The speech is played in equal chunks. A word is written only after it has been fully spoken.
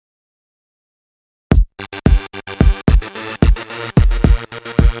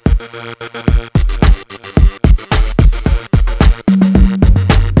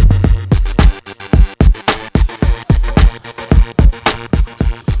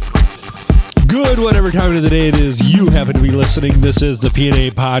Good, whatever time of the day it is you happen to be listening. This is the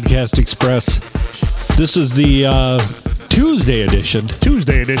PNA Podcast Express. This is the Tuesday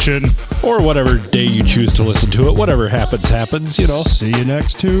edition. Or whatever day you choose to listen to it. Whatever happens, you know. See you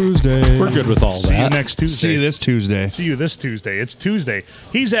next Tuesday. We're good with all that. See you next Tuesday. See you this Tuesday. See you this Tuesday. It's Tuesday.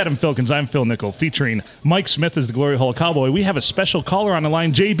 He's Adam Filkins. I'm Phil Nickel, featuring Mike Smith as the Glory Hole Cowboy. We have a special caller on the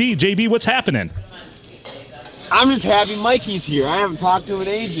line, JB. JB, what's happening? I'm just happy Mikey's here. I haven't talked to him in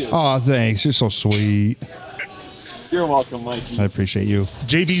ages. Oh, thanks. You're so sweet. You're welcome, Mikey. I appreciate you.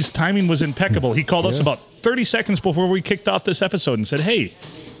 JB's timing was impeccable. He called us about 30 seconds before we kicked off this episode and said, hey,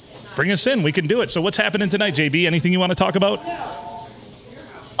 bring us in. We can do it. So what's happening tonight, JB? Anything you want to talk about?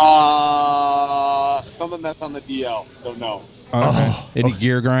 Something that's on the DL. Don't know. Any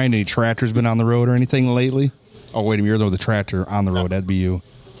gear grind? Any tractors been on the road or anything lately? Oh, wait a minute. You're the tractor on the road. That'd be you.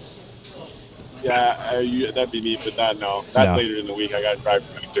 Yeah, that'd be me, but no. That's later in the week. I got to drive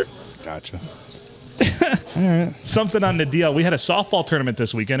for Victor. Gotcha. All right. Something on the DL. We had a softball tournament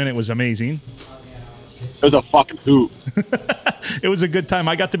this weekend, and it was amazing. It was a fucking hoot. It was a good time.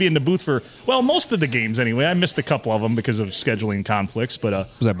 I got to be in the booth for, most of the games anyway. I missed a couple of them because of scheduling conflicts, but Was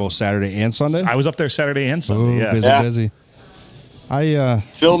that both Saturday and Sunday? I was up there Saturday and Sunday. Ooh, Yeah. busy.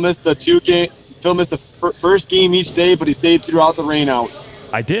 Phil missed the first game each day, but he stayed throughout the rainouts.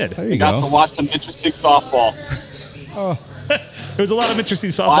 I did. There you Got to go. watch some interesting softball. There was a lot of interesting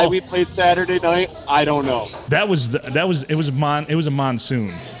softball. Why we played Saturday night, I don't know. It was a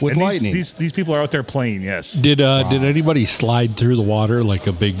monsoon With and lightning. These people are out there playing. Yes. Did anybody slide through the water like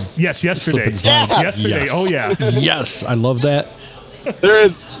a big Yes. slip Yesterday. and slide? Yesterday. Yes. Oh yeah. Yes, I love that. There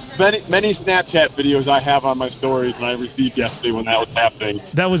is many Snapchat videos I have on my stories and I received yesterday when that was happening.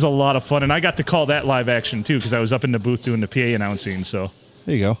 That was a lot of fun, and I got to call that live action too because I was up in the booth doing the PA announcing. So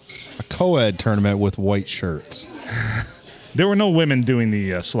There you go. A co-ed tournament with white shirts. there were no women doing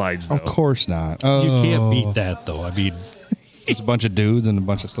the slides though. Of course not. You can't beat that, though. I mean, Just a bunch of dudes and a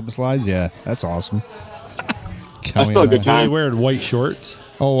bunch of slip and slides. Yeah, that's awesome. That's still a good are time. they wearing white shorts?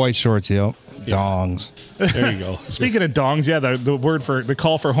 Oh, white shorts. Yep. Dongs. There you go. Speaking of dongs, yeah, the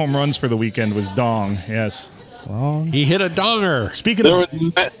call for home runs for the weekend was dong. Yes. He hit a donger. Speaking There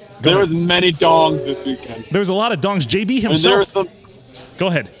of, was many dongs this weekend. there was a lot of dongs. JB I mean, there were himself. some. Go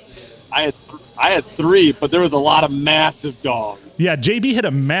ahead. I had three, but there was a lot of massive dongs. Yeah, JB hit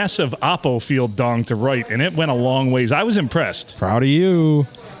a massive Oppo field dong to right, and it went a long ways. I was impressed. Proud of you.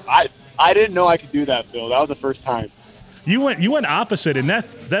 I didn't know I could do that, Phil. That was the first time. You went opposite, and that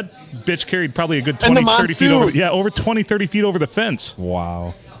bitch carried probably a good In 20, the 30 feet over. monsoon. Yeah, over 20, 30 feet over the fence.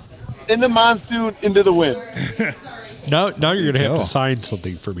 Wow. In the monsoon, into the wind. Now you're going to have go. to sign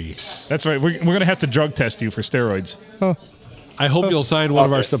something for me. That's right. We're going to have to drug test you for steroids. I hope you'll sign one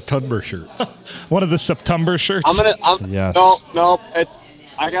of our September shirts. One of the September shirts. Yes. No.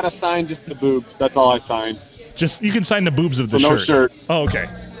 I gotta sign just the boobs. That's all I signed. Just you can sign the boobs of the So no shirt. shirts. Oh, okay.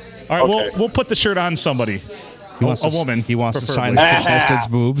 All right, Okay. we'll put the shirt on somebody. He wants a to, woman. He wants to sign preferably. the contestants'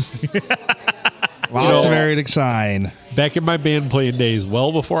 boobs. Lots of Eric sign. Back in my band playing days,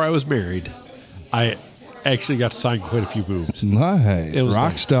 well before I was married, I actually got to sign quite a few boobs. Nice. It was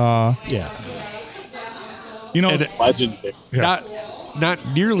Rock nice. star. Yeah. You know, And Legendary. yeah. Not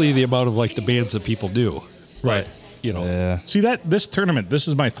nearly the amount of like the bands that people do. Right. You know. Yeah. See this tournament. This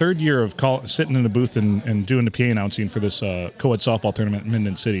is my third year of sitting in the booth and doing the PA announcing for this co-ed softball tournament in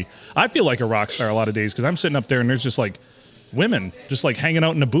Minden City. I feel like a rock star a lot of days because I'm sitting up there and there's just like women just like hanging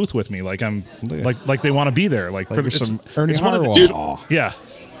out in the booth with me, like I'm like they want to be there. Like You're it's- some Ernie it's one of the- Harwell. Yeah.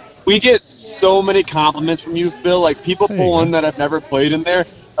 We get so many compliments from you, Phil. Like people There you pull go. in that have never played in there.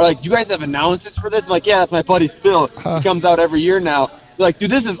 Are like, you guys have announcers for this? I'm like, yeah, that's my buddy Phil. He comes out every year now. They're like,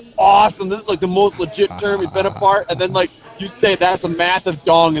 dude, this is awesome. This is like the most legit term we've been apart. And then like you say that's a massive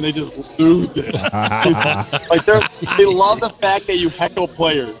dong, and they just lose it. Like they love the fact that you heckle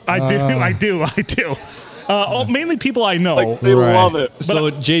players. I do. Mainly people I know. Like they Right. love it. So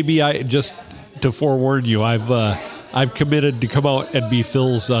JB, I just to forewarn you, I've committed to come out and be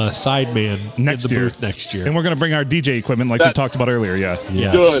Phil's sideman Next in the year. booth next year. And we're going to bring our DJ equipment like we That- talked about earlier. Yeah.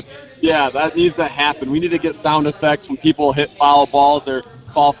 Yes. Good. Yeah, that needs to happen. We need to get sound effects when people hit foul balls or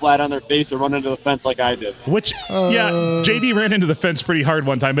fall flat on their face or run into the fence like I did. Which, yeah, JD ran into the fence pretty hard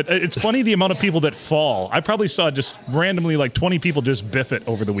one time, but it's funny the amount of people that fall. I probably saw just randomly like 20 people just biff it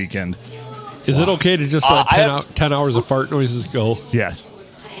over the weekend. Is it okay to just let I 10, have- 10 hours of fart noises go? Yes.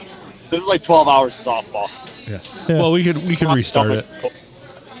 This is like 12 hours of softball. Yeah. Well, we can restart it.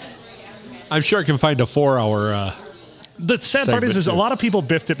 I'm sure I can find a 4-hour. The sad part is Segment a lot of people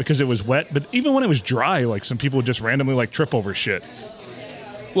biffed it because it was wet, but even when it was dry, like some people would just randomly like trip over shit.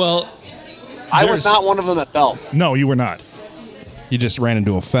 Well, I there's- was not one of them that fell. No, you were not. You just ran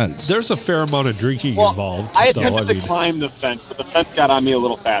into a fence. There's a fair amount of drinking Well, involved. I though, attempted I mean, to climb the fence, but the fence got on me a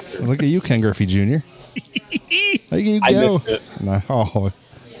little faster. Look at you, Ken Griffey Jr. There you go. I missed it. No. Oh.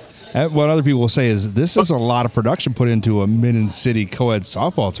 And what other people will say is this is a lot of production put into a Minden City co-ed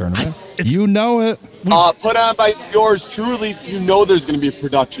softball tournament. You know it. Put on by yours truly, so you know there's going to be a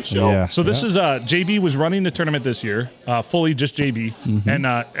production show. Yeah. So this is JB was running the tournament this year, fully just JB, and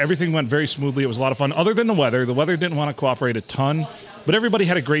everything went very smoothly. It was a lot of fun, other than the weather. The weather didn't want to cooperate a ton, but everybody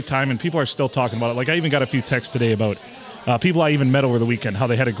had a great time, and people are still talking about it. Like I even got a few texts today about people I even met over the weekend, how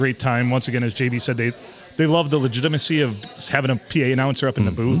they had a great time. Once again, as JB said, they love the legitimacy of having a PA announcer up in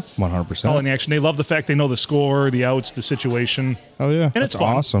the booth. 100%. Calling the action. They love the fact they know the score, the outs, the situation. Oh, yeah. And That's it's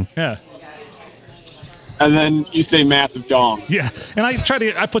fun. awesome. Yeah. And then you say massive dong. Yeah. And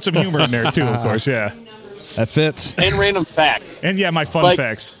I put some humor in there too, of course. Yeah. That fits. And random facts. And yeah, my fun Like-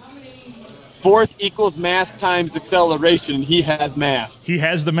 facts. Force equals mass times acceleration. He has mass. He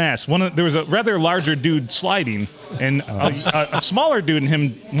has the mass. There was a rather larger dude sliding, and a smaller dude and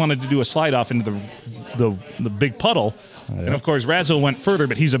him wanted to do a slide off into the big puddle. And of course, Razzo went further,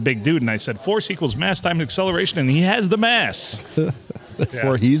 but he's a big dude. And I said, force equals mass times acceleration, and he has the mass.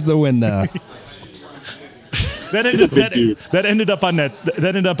 For he's the winner. That ended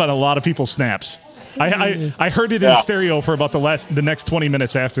up on a lot of people's snaps. I heard it in stereo for about the next 20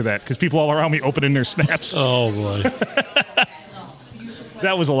 minutes after that because people all around me opening their snaps. oh boy.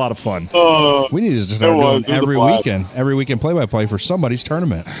 That was a lot of fun. We need to start doing every weekend play-by-play for somebody's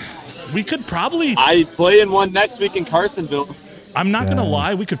tournament. We could probably. I play in one next week in Carsonville. I'm not going to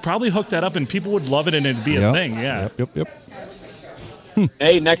lie. We could probably hook that up and people would love it and it'd be a thing. Yeah. Yep.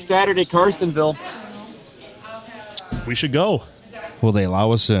 Hey, next Saturday, Carsonville. We should go. Will they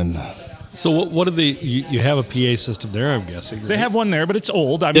allow us in? So what are you have a PA system there, I'm guessing, right? They have one there, but it's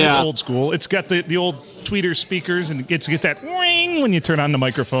old. I mean, it's Yeah. old school. It's got the old tweeter speakers and it gets to get that ring when you turn on the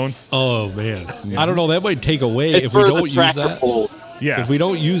microphone. Oh man. I don't know, that might take away It's if we for don't the use tractor that. pulls. Yeah. If we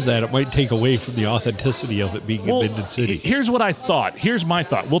don't use that, it might take away from the authenticity of it being in Minden City. Here's what I thought. Here's my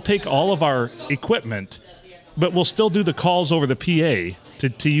thought. We'll take all of our equipment, but we'll still do the calls over the PA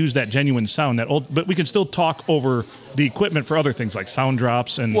to use that genuine sound. But we can still talk over the equipment for other things like sound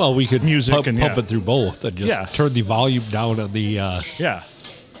drops and Well, we could music pump and it through both and just turn the volume down on the yeah.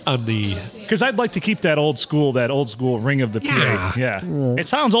 on the. Because I'd like to keep that old school ring of the PA. Yeah. It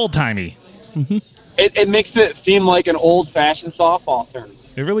sounds old timey. It makes it seem like an old-fashioned softball tournament.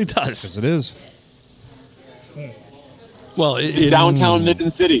 It really does. Yes, it is. Well, Downtown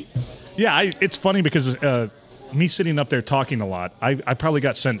Minden City. Yeah, it's funny because me sitting up there talking a lot, I probably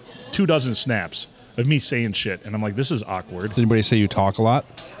got sent 24 snaps of me saying shit, and I'm like, this is awkward. Did anybody say you talk a lot?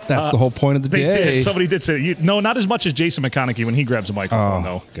 That's the whole point of the They day. did. Somebody did say, no, not as much as Jason McConaughey when he grabs a microphone,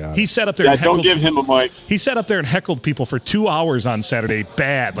 though. God. He sat up there Yeah, and heckled. don't give him a mic. He sat up there and heckled people for 2 hours on Saturday.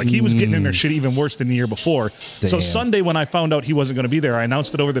 Bad. Like, he was getting in their shit even worse than the year before. So Damn. Sunday, when I found out he wasn't going to be there, I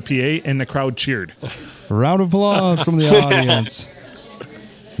announced it over the PA, and the crowd cheered. Round of applause from the audience.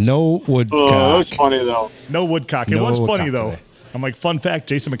 No woodcock. Oh, that was funny, though. No woodcock. It No was woodcock funny, though. today. I'm like, fun fact,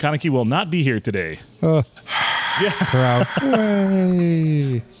 Jason McConaughey will not be here today. Crowd.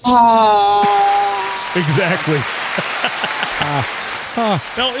 Hooray. Exactly.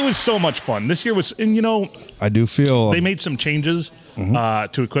 No, it was so much fun. This year was, and I do feel they made some changes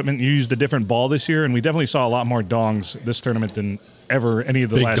to equipment. You used a different ball this year, and we definitely saw a lot more dongs this tournament than ever any of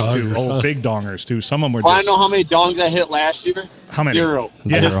the Big last two. dongers, Oh, huh? big dongers, too. Some of them were Well, I just, know how many dongs I hit last year. How many? 0.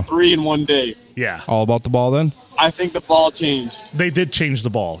 Yeah. I hit Zero. 3 in one day. yeah. all about the ball then. I think the ball changed. They did change the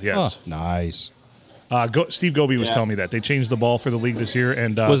ball, yes. Nice. Steve Goby was Yeah. telling me that. They changed the ball for the league this year,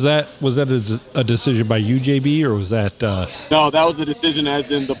 and was that a decision by you, JB, or was that? No, that was the decision as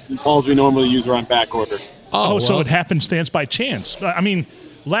in the balls we normally use are on back order. so well, it happenstance by chance. I mean,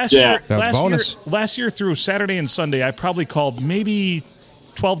 last Yeah. year, That's bonus. last year through Saturday and Sunday, I probably called maybe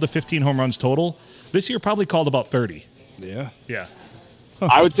 12 to 15 home runs total. This year, probably called about 30. Yeah. Yeah,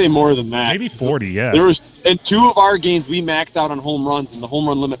 I would say more than that. maybe 40. Yeah, There was in 2 of our games we maxed out on home runs, and the home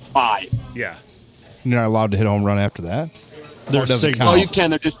run limit's 5. yeah. You're not allowed to hit a home run after that. They're Or does it signals. count? Oh, you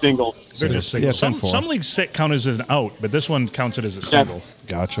can. They're just singles. They're just Yeah, singles. 10-4. Some leagues count as an out, but this one counts it as a single.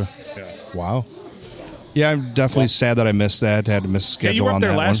 Gotcha. Yeah. Wow. Yeah, I'm definitely sad that I missed that. I had to miss the schedule you were up on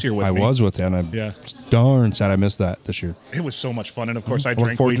there that last one. year with I me. was with you, and I'm Yeah. darn sad I missed that this year. It was so much fun, and of course, I look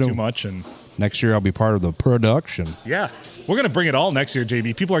drank forward way to too it. much, and Next year, I'll be part of the production. yeah, we're gonna bring it all next year,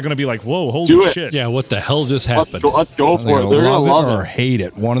 JB. People are gonna be like, "Whoa, holy Do it. shit!" Yeah, what the hell just Let's happened? go. Let's go They're for it. gonna They're gonna love love it or it. hate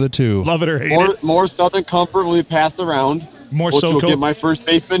it. One of the two. Love it or hate it. More Southern Comfort will be passed around. More which will SoCo. get my first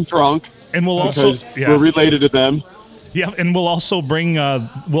baseman drunk And we'll also, because we're related to them. Yeah, and we'll also bring the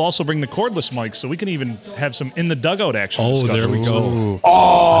cordless mics, so we can even have some in the dugout action. Oh, there discussion. we go. Ooh.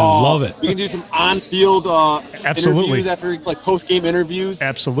 I love it. We can do some on-field Absolutely. interviews after, like, post-game interviews.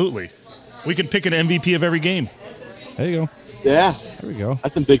 Absolutely. We can pick an MVP of every game. There you go. Yeah, There we go.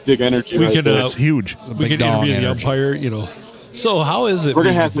 that's some big dick energy. We right could, there. That's huge. The We big could dong interview the energy. umpire, So how is it We're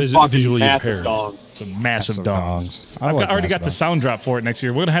gonna being have some fucking visually massive impaired? dogs. It's a massive Massive dongs. dongs. I I've like already massive got the dongs. sound drop for it next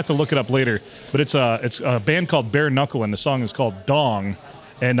year. We're gonna have to look it up later. But it's a band called Bare Knuckle, and the song is called Dong.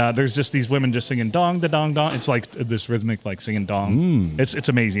 And there's just these women just singing dong, da dong, dong. It's like this rhythmic, like singing dong. It's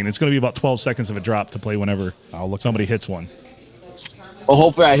amazing. It's going to be about 12 seconds of a drop to play whenever I'll look somebody hits one. Well,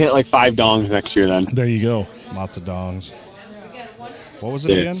 hopefully I hit like 5 dongs next year then. There you go. Lots of dongs. What was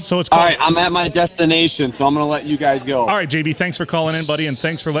it Yeah. again? So it's All called. right, I'm at my destination, so I'm going to let you guys go. All right, JB, thanks for calling in, buddy, and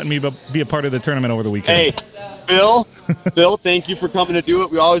thanks for letting me be a part of the tournament over the weekend. Hey, Phil, thank you for coming to do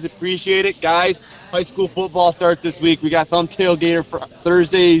it. We always appreciate it. Guys, high school football starts this week. We got Thumb Tailgater for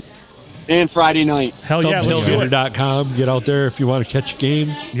Thursday and Friday night. Hell yeah, let's do it. Tailgater.com. Get out there if you want to catch a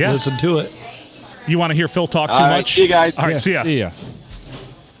game. Yeah. Listen to it. You want to hear Phil talk too All right, much? see you guys. All right, see ya. See ya.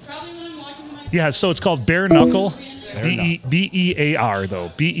 Yeah, so it's called Bare Knuckle. B-E-A-R,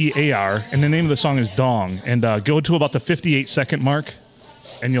 though. B-E-A-R. And the name of the song is Dong. And go to about the 58-second mark,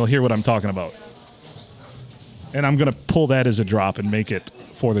 and you'll hear what I'm talking about. And I'm going to pull that as a drop and make it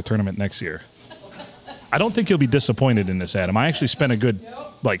for the tournament next year. I don't think you'll be disappointed in this, Adam. I actually spent a good,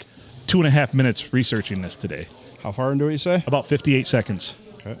 2.5 minutes researching this today. How far into it you say? About 58 seconds.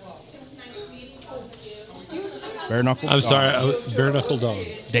 Okay. Bare knuckle. I'm sorry. Bare knuckle dog.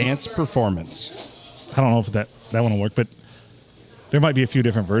 Dance performance. I don't know if that one will work, but there might be a few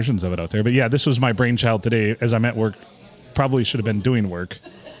different versions of it out there. But yeah, this was my brainchild today as I'm at work. Probably should have been doing work.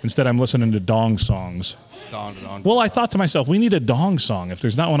 Instead, I'm listening to dong songs. Dong, dong. Well, I thought to myself, we need a dong song. If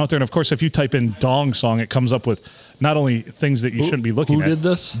there's not one out there, and of course, if you type in dong song, it comes up with not only things that you shouldn't be looking who at. did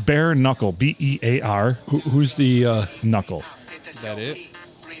this? Bare Knuckle, B-E-A-R, Who's the? Knuckle. Is that it?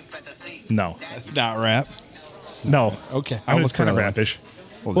 No, That's not rap. no. Okay, I I'll mean, look it's kind of for another rapish.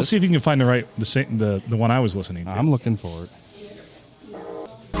 Well, We'll this- see if you can find the one I was listening to. I'm looking for it.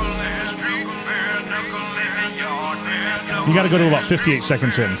 You got to go to about 58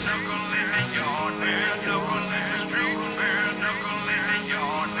 seconds in.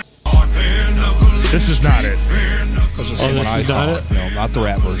 This is not it. Oh, When I this is not saw it. No, not the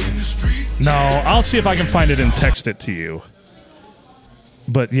rap version. No, I'll see if I can find it and text it to you.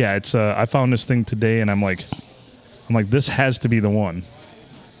 But yeah, it's I found this thing today, and I'm like, this has to be the one.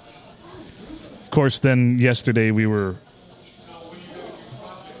 Of course, then yesterday we were.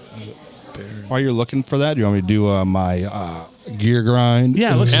 While you're looking for that, do you want me to do my gear grind?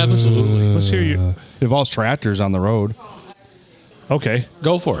 Yeah, Absolutely. Let's hear you. It involves tractors on the road. Okay.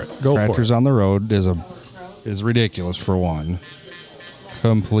 Go for it. Go for Tractors it. on the road is ridiculous for one.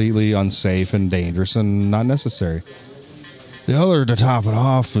 Completely unsafe and dangerous and not necessary. The other, to top it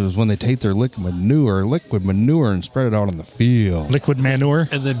off, is when they take their liquid manure and spread it out on the field. Liquid manure.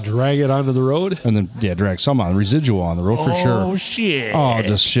 And then drag it onto the road. And then, drag some on, residual on the road for sure. Oh shit. Oh,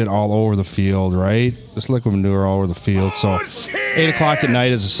 just shit all over the field, right? Just liquid manure all over the field. So, 8 o'clock at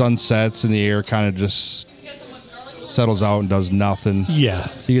night as the sun sets and the air kind of just settles out and does nothing. Yeah.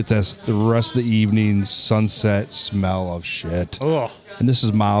 You get the rest of the evening sunset smell of shit. Ugh. And this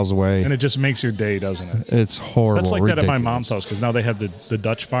is miles away. And it just makes your day, doesn't it? It's horrible. That's like that at my ridiculous. mom's house because now they have the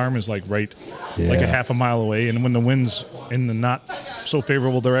Dutch farm is like right, Yeah. like a half a mile away, and when the wind's in the not so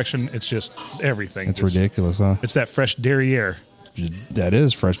favorable direction, it's just everything. It's ridiculous, huh? It's that fresh dairy air. That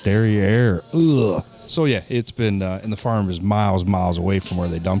is fresh dairy air. Ugh. So yeah, it's been, and the farm is miles away from where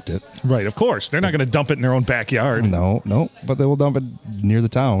they dumped it. Right, of course. They're not going to dump it in their own backyard. No, but they will dump it near the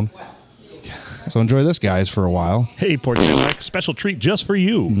town. So enjoy this, guys, for a while. Hey, Portland, special treat just for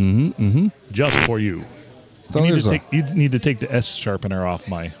you. Mm-hmm. Just for you. So You there's need to take the S sharpener off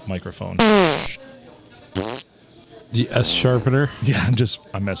my microphone. The S sharpener. Yeah,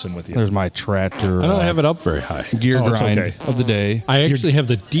 I'm messing with you. there's my tractor I don't have it up very high. gear Oh, it's grind okay. of the day. I actually have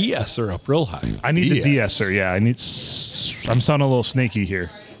the de-esser up real high. I need the Yeah. de-esser. Yeah, I'm sounding a little snaky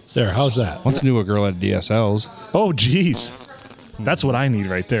here. There, how's that? Once knew a girl had DSLs. Oh, geez. That's what I need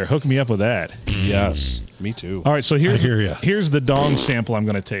right there. Hook me up with that. Yes, me too. All right, so I hear ya. here's the dong sample I'm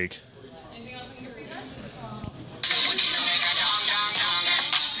going to take.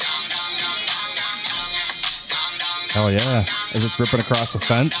 Hell yeah! As it's ripping across the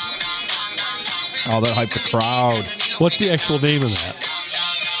fence. Oh, that hyped the crowd. What's the actual name of that?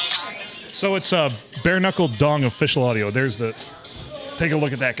 So it's Bare Knuckle Dong official audio. Take a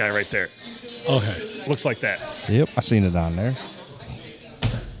look at that guy right there. Okay. Looks like that. Yep, I seen it on there.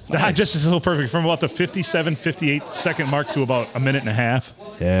 Nice. Just so perfect. From about the 57, 58 second mark to about a minute and a half.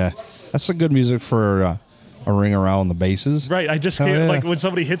 Yeah. That's some good music for a ring around the bases. Right. I just can't, like, when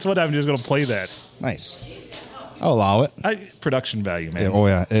somebody hits one, I'm just going to play that. Nice. I'll allow it. Production value, man. Yeah, oh,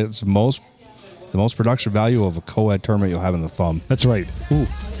 yeah. It's the most production value of a co-ed tournament you'll have in the thumb. That's right. Ooh.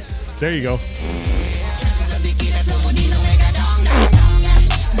 There you go.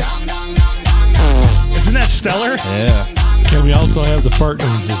 Isn't that stellar? Yeah. Can we also have the fart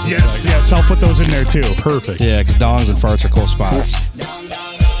noises? Yes. I'll put those in there too. Perfect. Yeah, because dongs and farts are close spots.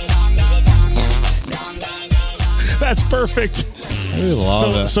 That's perfect. I really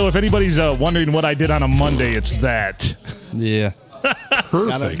love it. So if anybody's wondering what I did on a Monday, it's that. Yeah.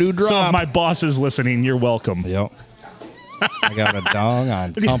 Got a new drop. So if my boss is listening, you're welcome. Yep. I got a dong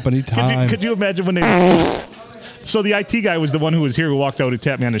on company time. Could you imagine when they... So the IT guy was the one who was here who walked out, who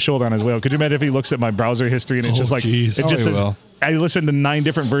tapped me on the shoulder on his way out. Could you imagine if he looks at my browser history and it's just like... geez. It just he says, will. I listened to 9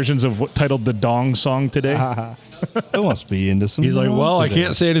 different versions of what titled the Dong song today. It must be into some. He's like, dongs well, I today.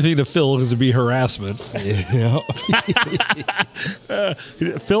 can't say anything to Phil because it'd be harassment. Yeah.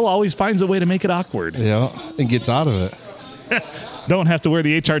 Phil always finds a way to make it awkward. Yeah. And gets out of it. Don't have to wear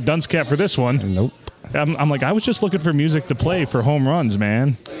the HR dunce cap for this one. Nope. I'm like, I was just looking for music to play for home runs,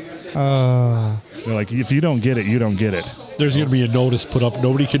 man. They're like, if you don't get it, you don't get it. There's going to be a notice put up.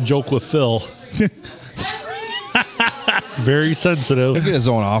 Nobody can joke with Phil. Very sensitive. He'll get his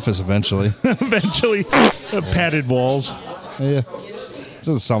own office eventually. Eventually, padded walls, Yeah. This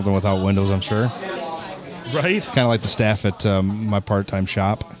is something without windows, I'm sure. right? Kind of like the staff at my part-time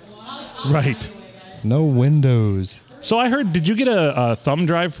shop. Right. No windows. So I heard, did you get a thumb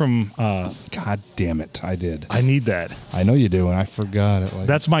drive from... God damn it. I did. I need that. I know you do, and I forgot it. Like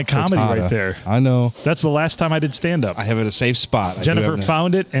That's my comedy frittata. right there. I know. That's the last time I did stand-up. I have it a safe spot. I do Jennifer have it-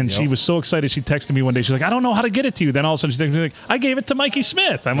 found it, and Yep. she was so excited. She texted me one day. She's like, I don't know how to get it to you. Then all of a sudden, she texted me like, I gave it to Mikey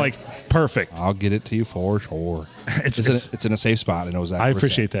Smith. I'm like, perfect. I'll get it to you for sure. It's It's in a safe spot. I know exactly. I where it's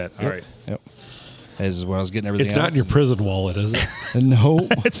appreciate at. that. All right. Yep. This is where I was getting everything It's not in your prison wallet, is it? No.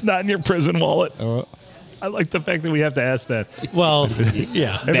 It's not in your prison wallet. Uh, I like the fact that we have to ask that. Well,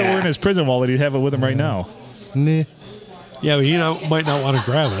 yeah. If it were in his prison wallet, he'd have it with him right now. nah. Yeah, but you might not want to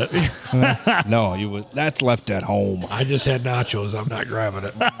grab it. No, you would. That's left at home. I just had nachos. I'm not grabbing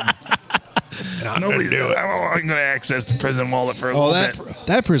it. Nobody do it. I'm going to access the prison wallet for a Oh, little bit.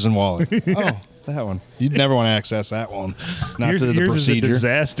 that prison wallet. Oh, that one. You'd never want to access that one. Not Yours, to the yours is a procedure.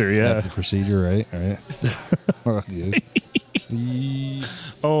 disaster, yeah. Not the procedure, right? Right. Oh, good.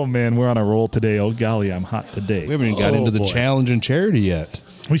 Oh, man, we're on a roll today. Oh, golly, I'm hot today. We haven't even got Oh, into the boy. challenge and charity yet.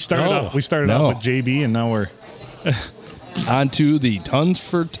 We started No. off with JB, and now we're On to the tons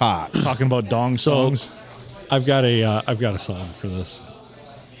for tots. talking about dong songs. I've got a song for this.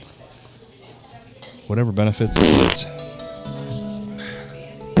 Whatever benefits the kids.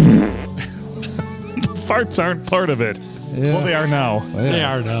 Farts aren't part of it. Yeah. Well, they are now. Yeah. They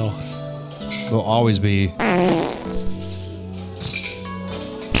are now. They'll always be.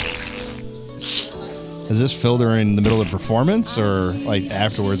 Is this Phil during the middle of the performance or like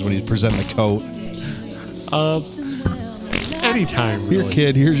afterwards when he's presenting the coat? Anytime, Here, really.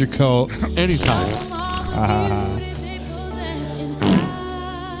 kid, here's your coat. Anytime.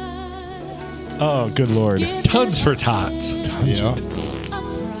 Oh, good Lord. Tons for tots. Yeah.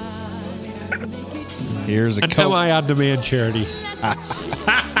 Here's a An coat. MI on demand charity.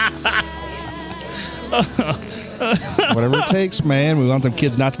 Whatever it takes, man. We want them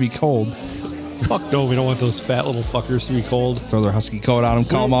kids not to be cold. Fuck no, we don't want those fat little fuckers to be cold. Throw their husky coat on them,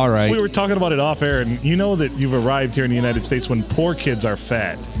 call them all right. We were talking about it off air, and you know that you've arrived here in the United States when poor kids are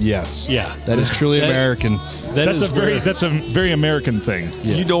fat. Yes. Yeah. That is truly That- American. That's where- a very American thing.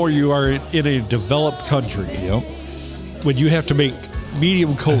 Yeah. You know where you are in a developed country Yep. when you have to make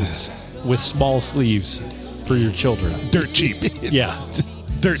medium coats with small sleeves for your children. Dirt cheap. Yeah.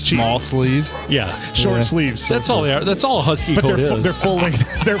 Dirt cheap. Small sleeves. Yeah. Short Yeah. sleeves. That's all they are. That's all a husky But coat they're is. full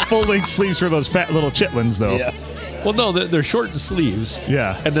length. They're full length sleeves for those fat little chitlins, though. Yes. Well, no, they're shortened sleeves.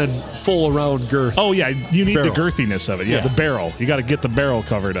 Yeah. And then full around girth. Oh yeah, you need Barrel. the girthiness of it. Yeah, Yeah. the barrel. You got to get the barrel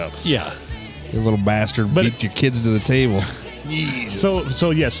covered up. Yeah. You little bastard But beat your kids to the table.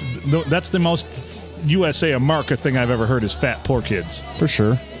 So yes, that's the most USA America thing I've ever heard is fat poor kids. For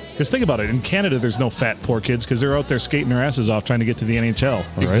sure. Because think about it, in Canada there's no fat poor kids because they're out there skating their asses off trying to get to the NHL.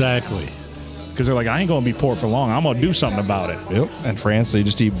 Right. Exactly. Because they're like, I ain't gonna be poor for long. I'm gonna do something about it. Yep. And France, they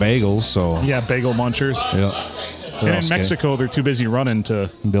just eat bagels, so Yeah, bagel munchers. yeah. And in Mexico, they're too busy running to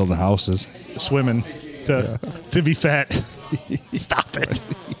building houses. swimming to be fat. Stop it.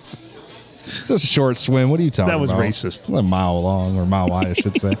 It's a short swim. What are you talking That was about? racist. It's a mile long, or mile wide, I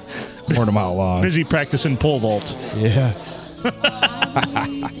should say. More than a mile long. Busy practicing pole vault. Yeah.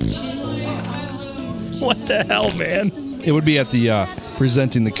 What the hell, man? It would be at the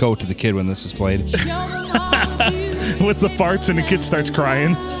presenting the coat to the kid when this is played. With the farts and the kid starts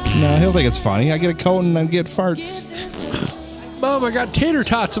crying. No, he'll think it's funny. I get a coat and I get farts. Mom, I got tater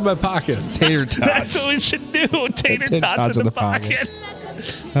tots in my pocket. Tater tots. That's what we should do. Tater tots in the pocket.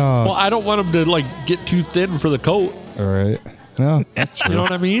 Well, I don't want them to like get too thin for the coat. All right. No, that's true. You know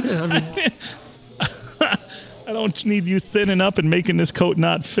what I mean? I don't need you thinning up and making this coat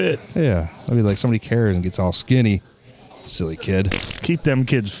not fit. Yeah. I mean, like somebody cares and gets all skinny. Silly kid. Keep them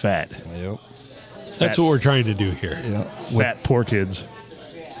kids fat. Yep. That's what we're trying to do here. Yeah. Fat, poor kids.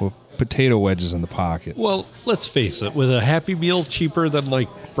 With potato wedges in the pocket. Well, let's face it. With a Happy Meal cheaper than like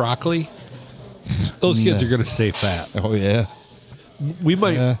broccoli, those kids are going to stay fat. Oh, yeah. We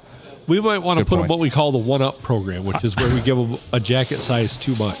might want to Good put them point. what we call the 1-up program, which is where we give them a jacket size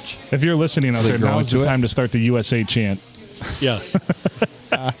too much. If you're listening out they there, growing now's to the it? time to start the USA chant. Yes.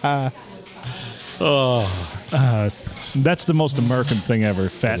 That's the most American thing ever.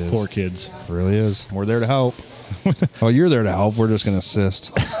 Fat, It is. poor kids. It really is. We're there to help. Oh, you're there to help. We're just going to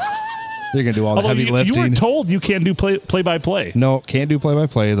assist. They're going to do all the Although heavy you lifting. were told you can't do play-by-play. No, can't do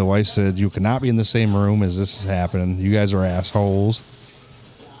play-by-play. The wife said you cannot be in the same room as this is happening. You guys are assholes.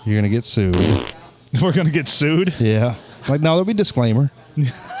 You're going to get sued. We're going to get sued. Yeah. Like, no, there'll be a disclaimer.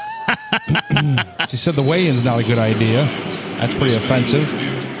 She said the weigh-in's not a good idea. That's pretty offensive.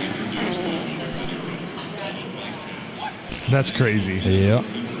 That's crazy. Yeah.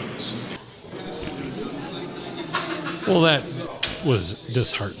 Well, that was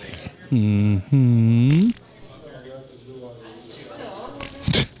disheartening.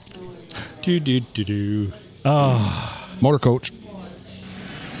 Do. Motor coach.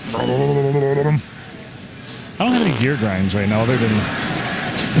 I don't have any gear grinds right now other than...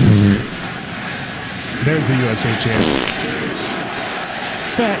 There's the USA chant.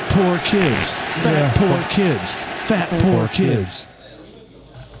 Fat, poor kids. Fat, poor kids. Fat, poor kids.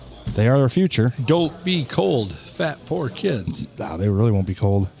 They are our future. Don't be cold, fat poor kids. Nah, they really won't be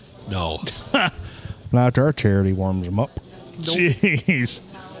cold. No. Not after our charity warms them up. Jeez.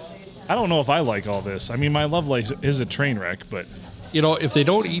 I don't know if I like all this. I mean, my love life is a train wreck, but... You know, if they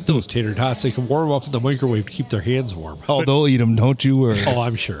don't eat those tater tots, they can warm them up in the microwave to keep their hands warm. Oh, they'll eat them, don't you worry. Oh,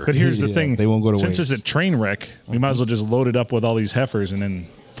 I'm sure. But here's the Yeah, thing. they won't go to Since waste. it's a train wreck, we might as well just load it up with all these heifers and then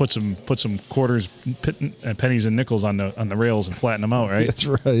put some quarters, pennies, and nickels on the rails and flatten them out, right? That's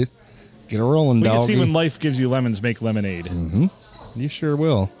right. Get a rolling, We can see doggy. when life gives you lemons, make lemonade. You sure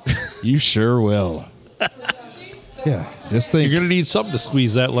will. You sure will. Yeah, just think You're going to need something to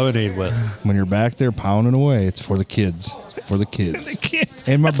squeeze that lemonade with. when you're back there pounding away, it's for the kids. It's for the kids. The kids.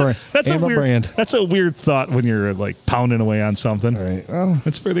 And my brand. That's And a my weird, brand. That's a weird thought when you're like pounding away on something. All right. Well,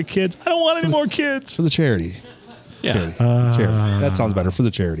 It's for the kids. I don't want any more kids. for the charity. Yeah. Charity. That sounds better. For the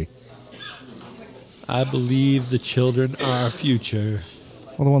charity. I believe the children are our future.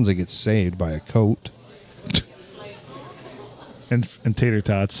 Well, the ones that get saved by a coat. And tater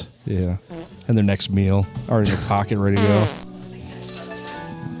tots. Yeah. And their next meal. Already in their pocket, ready to go.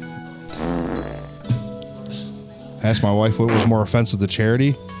 Asked my wife what was more offensive, the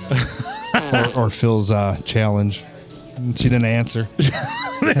charity or Phil's challenge. And she didn't answer.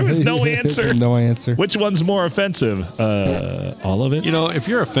 There was no answer. No answer. Which one's more offensive? All of it? You know, if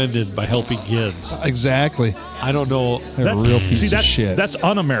you're offended by helping kids, Exactly. I don't know. They're a real piece of shit. That's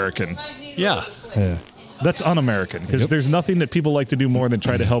un-American. Yeah. Yeah. That's un-American because Yep. there's nothing that people like to do more than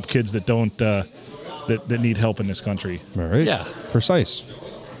try to help kids that don't that need help in this country. All right. Yeah. Precise.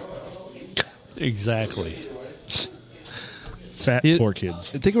 Exactly. Fat poor kids.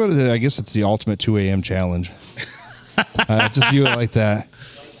 Think about it. I guess it's the ultimate 2 a.m. challenge. Just view it like that.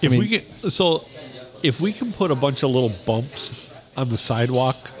 If we can put a bunch of little bumps on the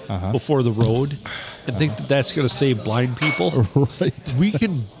sidewalk before the road and think that that's going to save blind people, Right. we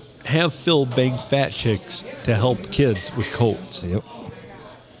can have Phil bang fat chicks to help kids with coats. Yep.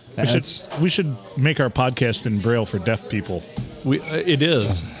 We should make our podcast in Braille for deaf people. It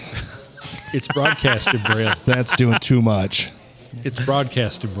is. It's broadcast in Braille. That's doing too much. It's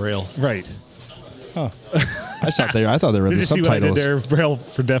broadcast in Braille. Right. I thought they read Did the you see what I did subtitles. there? Braille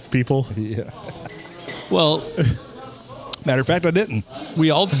for deaf people. Yeah. Well, Matter of fact, I didn't. we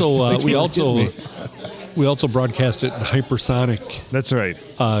also Thanks for kidding we also broadcast it in hypersonic That's right.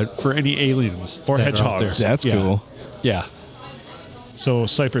 for any aliens Or that are out hedgehogs. there. That's Yeah. cool. Yeah. So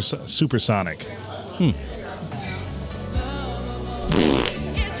supersonic.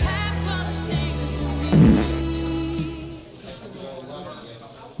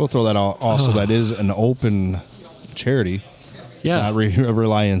 We'll throw that out. Also, that is an open charity. Yeah. Not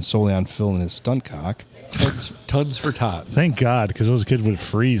relying solely on filling his stunt cock. Tons for Todd. Thank God, because those kids would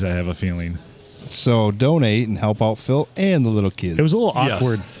freeze, I have a feeling. So donate and help out Phil and the little kids. It was a little Yes.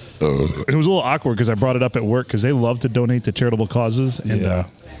 awkward. It was a little awkward because I brought it up at work because they love to donate to charitable causes. And Yeah.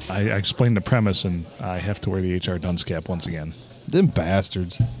 I explained the premise, and I have to wear the HR dunce cap once again. Them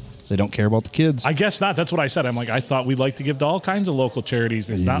bastards. They don't care about the kids. I guess not. That's what I said. I'm like, I thought we'd like to give to all kinds of local charities.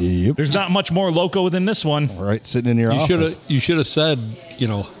 Yep. There's not much more loco than this one. All right, sitting in your office. You should have said,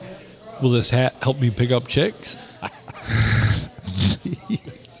 will this hat help me pick up chicks?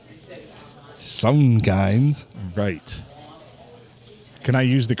 Some kinds. Right. Can I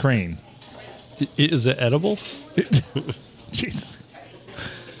use the crane? Is it edible? Jeez.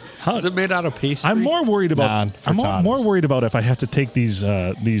 Is it made out of pastry? I'm more worried about. Non-frittatas. more worried about if I have to take these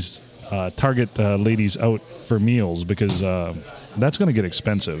Target ladies out for meals because that's going to get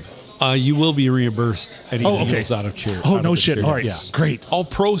expensive. You will be reimbursed any Oh, okay. meals out of charity. Oh, no shit. All right. Yeah. Great. All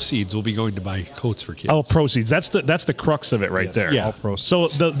proceeds will be going to buy coats for kids. Oh, proceeds. That's the crux of it right Yes, there. Yeah. all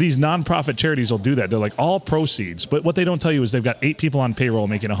proceeds. So these nonprofit charities will do that. They're like all proceeds, but what they don't tell you is they've got 8 people on payroll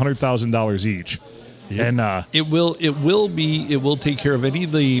making $100,000 each, and It will take care of any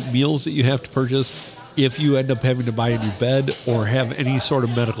of the meals that you have to purchase if you end up having to buy a new bed or have any sort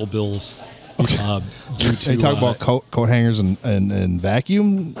of medical bills. Due to, They talk about coat hangers and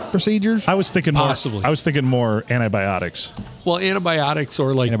vacuum procedures. I was thinking Possibly. more. I was thinking more antibiotics, well, antibiotics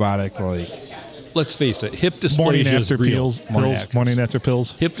or like, Antibiotic, like let's face it, hip morning dysplasia is after real. pills, morning after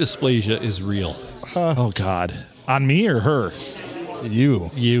pills. Hip dysplasia is real. Oh God, on me or her?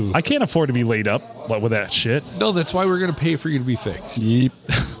 you. You. I can't afford to be laid up with that shit. No, that's why we're going to pay for you to be fixed. Yep.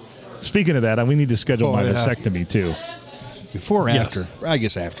 Speaking of that, we need to schedule Oh, my yeah. vasectomy too. Before or Yes. after? I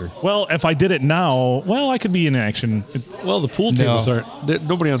guess after. Well, if I did it now, I could be in action. Well, the pool No. tables aren't.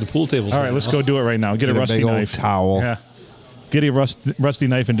 Nobody on the pool tables. All right, let's go do it right now. Get a Get a rusty big old knife. towel. Yeah. Get a rusty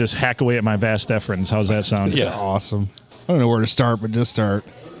knife and just hack away at my vas deferens. How's that sound? Yeah. Awesome. I don't know where to start, but just start.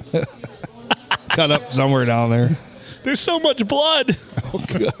 Cut up somewhere down there. There's so much blood.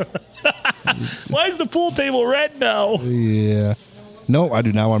 Why is the pool table red now? Yeah. No, I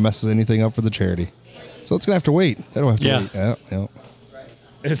do not want to mess anything up for the charity. So it's going to have to wait. I don't have to Yeah. wait. Yeah.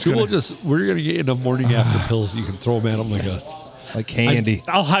 It's We're gonna, going to get enough morning after pills. You can throw them at them like a. Like candy.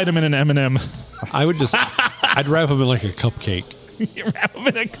 I'll hide them in an M&M. I would just. I'd wrap them in like a cupcake. You wrap them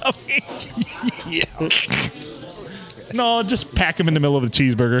in a cupcake. No, just pack them in the middle of a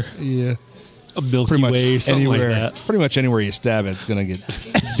cheeseburger. Yeah. A Milky Pretty much Way, something anywhere. like that. Pretty much anywhere you stab it, it's going to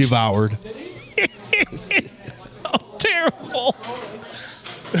get devoured Oh, terrible.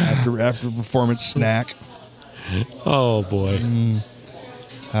 after performance snack. Oh boy.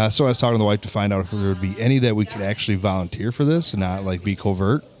 So I was talking to the wife to find out if there would be any that we could actually volunteer for this and not like be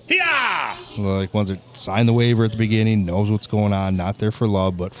covert. Yeah. Like ones that sign the waiver at the beginning, knows what's going on, not there for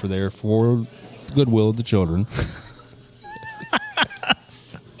love, but for the goodwill of the children.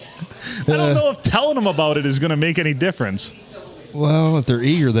 I don't know if telling them about it is going to make any difference. Well, if they're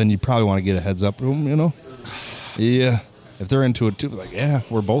eager, then you probably want to get a heads up to them, Yeah. If they're into it too, like, yeah,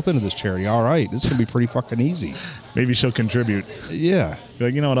 we're both into this charity. All right, this is going to be pretty fucking easy. Maybe she'll contribute. Yeah. Be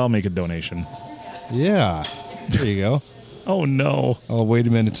like, you know what? I'll make a donation. Yeah. There you go. Oh, no. Oh, wait a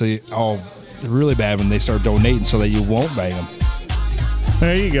minute until you. Oh, they're really bad when they start donating so that you won't bang them.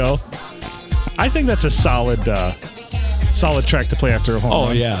 There you go. I think that's a solid track to play after a home Oh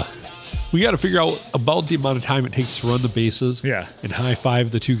run. yeah. We got to figure out about the amount of time it takes to run the bases. Yeah. And high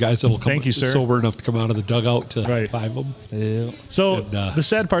five the two guys that will come Thank you, sir. sober enough to come out of the dugout to Right. high five them. Yeah. So And, the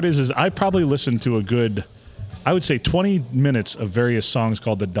sad part is I probably listened to a good, I would say 20 minutes of various songs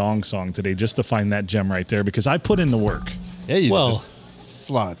called the Dong Song today just to find that gem right there because I put in the work. Yeah, you Well, do. It's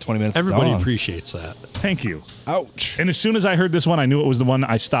a lot of 20 minutes. everybody of dawn. appreciates that. Thank you. Ouch. And as soon as I heard this one, I knew it was the one.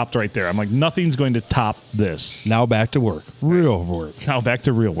 I stopped right there. I'm like, nothing's going to top this. Now back to work. Real work. Now back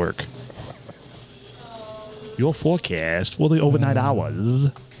to real work. Your forecast for the overnight hours.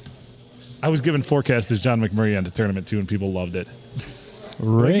 I was given forecast as John McMurray on the tournament too, and people loved it.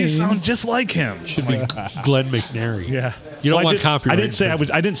 Rain. You sound just like him. Should be Glenn McNary. Yeah. You don't Well, want I copyright. didn't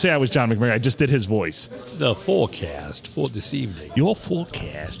say I was John McMurray. I just did his voice. The forecast for this evening. Your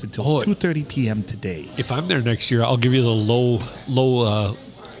forecast until Oh. 2:30 p.m. today. If I'm there next year, I'll give you the low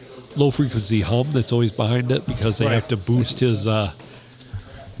frequency hum that's always behind it because they Right. have to boost his.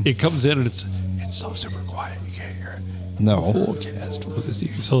 It comes in and it's so super quiet you can't hear it. No. Forecast for this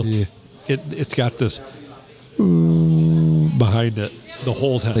evening. So Yeah. it's got this behind it the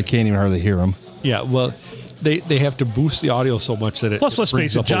whole time. They can't even hardly hear them. Yeah, well, they have to boost the audio so much that it. Plus, let's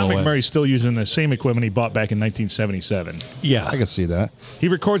brings face it, up a John low end. McMurray's still using the same equipment he bought back in 1977. Yeah, I can see that. He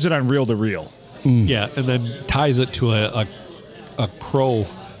records it on reel to reel. yeah, and then ties it to a a crow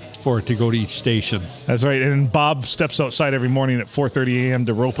for it to go to each station. That's right. And Bob steps outside every morning at 4:30 a.m.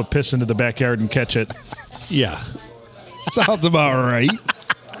 to rope a piss into the backyard and catch it. Yeah. Sounds about right.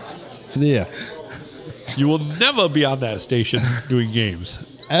 Yeah. You will never be on that station doing games.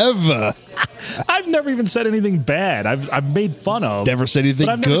 Ever. I've never even said anything bad. I've made fun of. Never said anything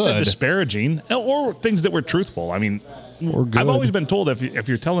but I've never said good. disparaging or things that were truthful. I mean, Or good. I've always been told if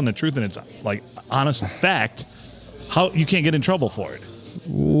you're telling the truth and it's like honest fact, how you can't get in trouble for it.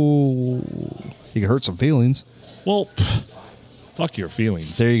 Ooh. You can hurt some feelings. Well, fuck your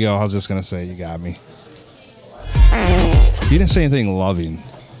feelings. There you go. I was just going to say, you got me. You didn't say anything loving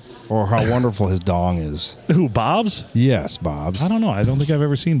or how wonderful his dong is. Who, Bob's? Yes, Bob's. I don't know. I don't think I've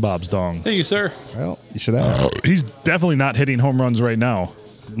ever seen Bob's dong. Thank you, sir. Well, you should have. He's definitely not hitting home runs right now.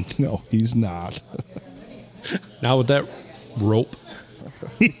 No, he's not. Now with that rope.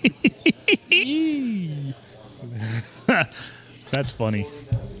 That's funny.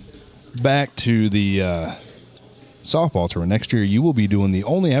 Back to the softball tournament. Next year, you will be doing the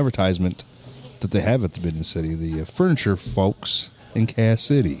only advertisement that they have at the Midland City, the furniture folks in Cass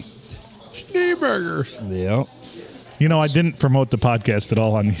City. Schneeburgers. Yeah. You know, I didn't promote the podcast at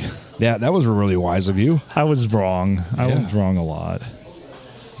all. Yeah, that was really wise of you. I was wrong. I Yeah. was wrong a lot.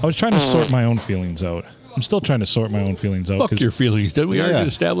 I was trying to sort my own feelings out. I'm still trying to sort my own feelings out. Fuck 'cause your feelings. Did we Yeah. already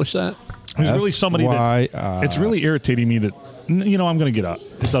establish that? There's really somebody that FYI. it's really irritating me that you know I'm going to get up.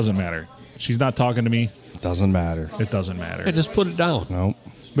 It doesn't matter. She's not talking to me. Doesn't matter. It doesn't matter I just put it down. Nope.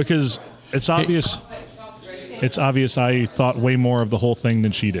 because it's obvious. It's obvious I thought way more of the whole thing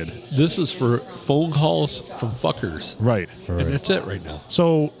than she did. This is for phone calls from fuckers. Right. And that's it right now.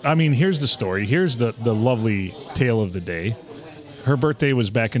 So, I mean, here's the story. Here's the lovely tale of the day. Her birthday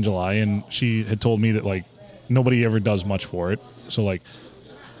was back in July, and she had told me that, like, nobody ever does much for it. So, like,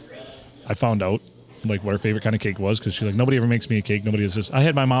 I found out, like, what her favorite kind of cake was because she's like, nobody ever makes me a cake. Nobody does this. I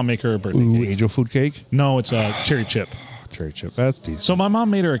had my mom make her a birthday Ooh, cake. angel food cake? No, it's a cherry chip. Cherry chip. That's decent. So my mom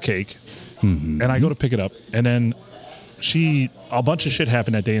made her a cake, and I go to pick it up, and then a bunch of shit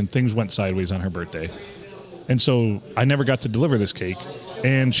happened that day, and things went sideways on her birthday. And so I never got to deliver this cake,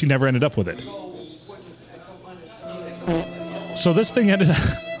 and she never ended up with it. So this thing ended up...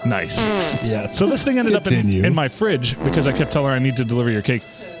 Nice. Yeah. So this thing ended up Continue. in my fridge because I kept telling her I need to deliver your cake.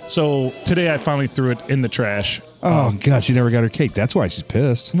 So today I finally threw it in the trash. Oh, God, she never got her cake. That's why she's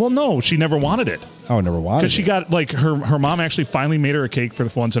pissed. Well, no, she never wanted it. Oh, I never wanted Because she it. got, like, her mom actually finally made her a cake for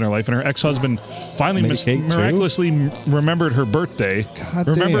the once in her life, and her ex-husband finally Made a cake, too? miraculously remembered her birthday. God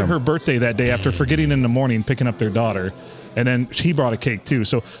remembered damn. her birthday that day after forgetting in the morning, picking up their daughter. And then he brought a cake, too.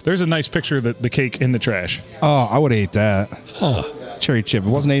 So there's a nice picture of the cake in the trash. Oh, I would have ate that. Cherry chip. It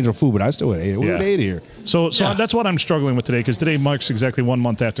wasn't angel food, but I still would have ate it. We would have Yeah. ate it here. So Yeah. that's what I'm struggling with today, because today marks exactly 1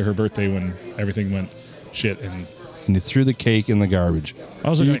 month after her birthday when everything went shit. And And you threw the cake in the garbage. I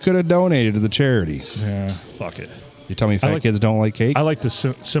was You looking at- could have donated to the charity. yeah, fuck it. You tell me fat like- kids don't like cake? I like the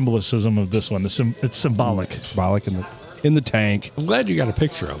symbolism of this one. It's symbolic. Symbolic in the tank. I'm glad you got a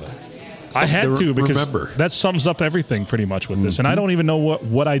picture of it. I had Something to because remember. that sums up everything pretty much with this. And I don't even know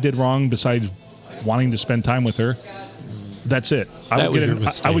what I did wrong besides wanting to spend time with her. That's it. That was your I would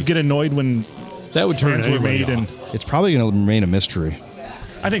mistake. get annoyed when That would turn plans were anybody made, and off. It's probably going to remain a mystery.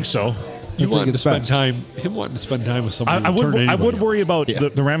 I think so. You think wanted to it's spend best. time. Him wanting to spend time with somebody. I would turn would anybody off. worry about Yeah.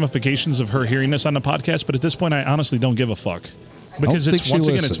 the ramifications of her hearing this on the podcast, but at this point, I honestly don't give a fuck because think it's she once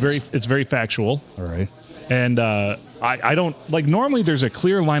again listens. it's very factual. All right. And I don't like normally there's a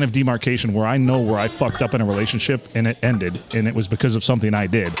clear line of demarcation where I know where I fucked up in a relationship and it ended and it was because of something I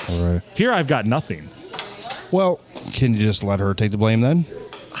did. All right. Here I've got nothing. Well, can you just let her take the blame then?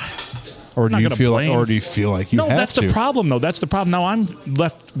 Or do not you gonna feel blame. like, or do you feel like you No, have that's to? the problem though. That's the problem. Now I'm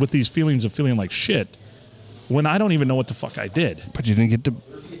left with these feelings of feeling like shit when I don't even know what the fuck I did. But you didn't get to.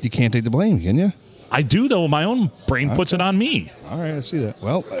 You can't take the blame, can you? I do though. My own brain puts it on me. All right, I see that.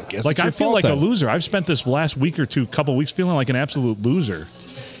 Well, I guess Like it's your I feel fault like a then. loser. I've spent this last week or couple weeks feeling like an absolute loser.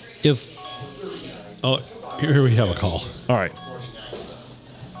 If here we have a call. All right.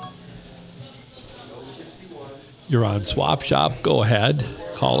 You're on Swap Shop. Go ahead,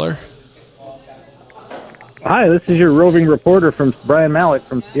 caller. Hi, this is your roving reporter from Brian Malik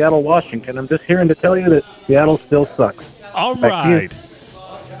from Seattle, Washington. I'm just hearing to tell you that Seattle still sucks. All Back to you. right.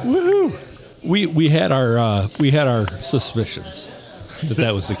 Woohoo! We had our suspicions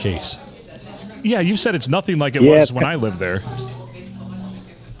that was the case. Yeah, you said it's nothing like it Yeah, was it's when I lived there.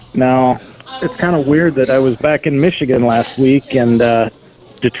 Now, it's kind of weird that I was back in Michigan last week, and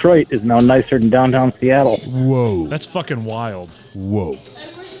Detroit is now nicer than downtown Seattle. Whoa, That's fucking wild. whoa.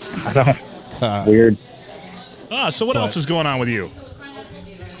 I know. Weird. So what else is going on with you?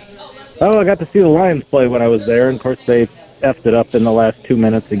 Oh, I got to see the Lions play when I was there, and of course they effed it up in the last 2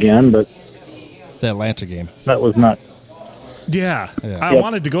 minutes again, but The Atlanta game. that was not. Yeah. I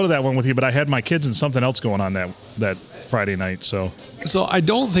wanted to go to that one with you, but I had my kids and something else going on that Friday night. So I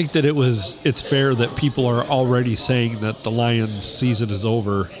don't think that it's fair that people are already saying that the Lions season is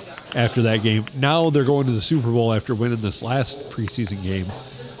over after that game. Now they're going to the Super Bowl after winning this last preseason game.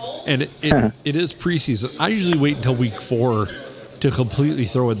 And it is preseason. I usually wait until week 4 to completely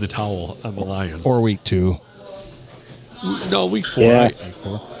throw in the towel on the Lions. Or week 2. No, week 4. Yeah.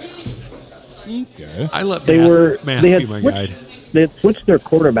 Okay. I let They Matt they had be my switched, guide. They had switched their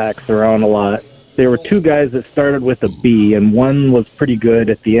quarterbacks around a lot. There were 2 guys that started with a B, and one was pretty good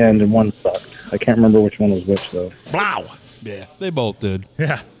at the end, and one sucked. I can't remember which one was which, though. Blow. Yeah, they both did.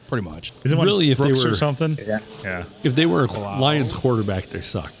 Yeah. Pretty much. Is it one Really, if they Brooks were- or something? Yeah. Yeah. If they were a Lions quarterback, they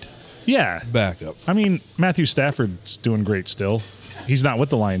sucked. Yeah. Back up. I mean, Matthew Stafford's doing great still. He's not with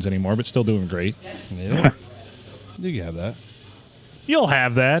the Lions anymore, but still doing great. Yeah. You can have that. You'll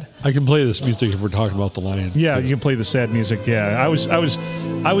have that. I can play this music if we're talking about the Lions. Yeah, too. you can play the sad music. Yeah, I was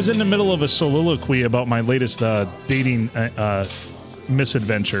in the middle of a soliloquy about my latest dating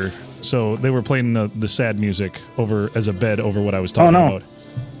misadventure. So they were playing the sad music as a bed over what I was talking about.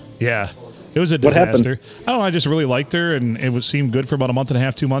 Yeah, it was a What happened? disaster. I don't know. I just really liked her, and it seemed good for about a month and a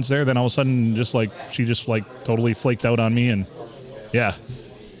half, 2 months there. Then all of a sudden, she just totally flaked out on me, and yeah,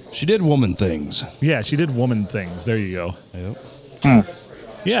 She did woman things. yeah, she did woman things. There you go. Yep.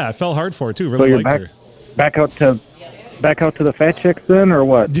 Yeah, I fell hard for her too. So Really you're liked her. back out to the fat chicks then, or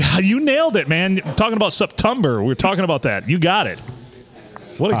what? Yeah, you nailed it, man. Talking about September. We're talking about that. You got it.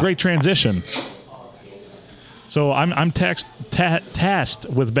 What a great transition. So I'm tasked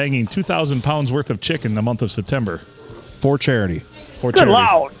with banging 2,000 pounds worth of chicken in the month of September For charity. for Good charity.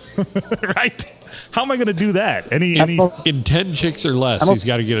 Lord. Right? How am I going to do that? Any? In 10 chicks or less, he's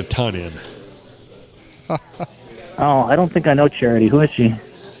got to get a ton in. Oh, I don't think I know Charity. Who is she?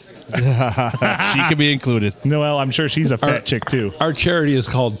 She could be included. Noelle, I'm sure she's a fat chick too. Our charity is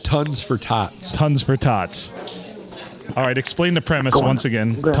called Tons for Tots. Tons for tots. All right, explain the premise once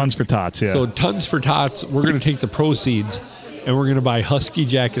again. Tons for tots, yeah. So Tons for Tots, we're going to take the proceeds and we're going to buy husky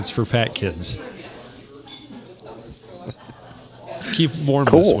jackets for fat kids. Keep them warm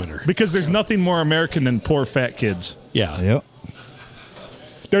this winter. Because there's nothing more American than poor fat kids. Yeah. Yep.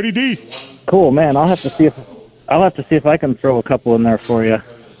 Dirty D. Cool, man. I'll have to see if I can throw a couple in there for you.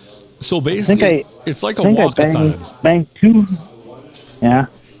 So basically, it's like a I walkathon. banged 2. Yeah.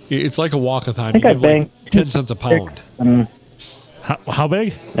 It's like a walkathon. I think You I give banged like 10 cents a pound. How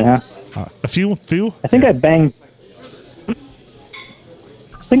big? Yeah. A few? I think I banged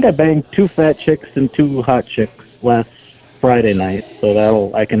 2 fat chicks and 2 hot chicks last Friday night,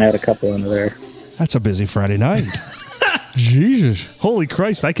 so I can add a couple into there. That's a busy Friday night. Jesus. Holy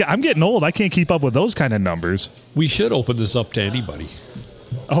Christ! I'm getting old. I can't keep up with those kind of numbers. We should open this up to anybody.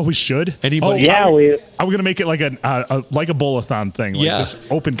 Oh, we should. Anybody? Yeah, Are we going to make it like a bowl-a-thon thing? Like Yeah. just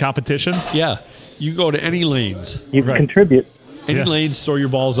open competition. Yeah. You go to any lanes. you can Right. contribute. Any Yeah. lanes, throw your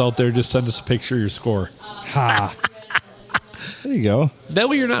balls out there. Just send us a picture of your score. Ha. There you go. That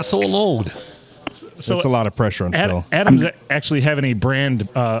way you're not so alone. So That's a lot of pressure on Phil. Adam's actually having a brand,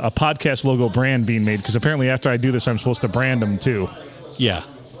 a podcast logo brand being made because apparently after I do this, I'm supposed to brand them too. Yeah.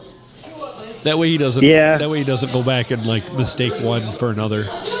 That way he doesn't. Yeah. That way he doesn't go back and like mistake one for another.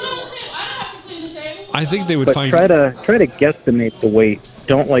 I think they would But find. try to guesstimate the weight.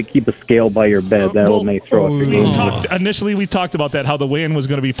 Don't keep a scale by your bed. That'll may throw up your game. Initially, we talked about that, how the weigh-in was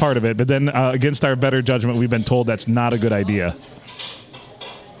going to be part of it, but then against our better judgment, we've been told that's not a good idea.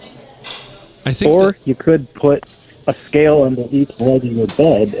 I think. Or you could put a scale under each leg of your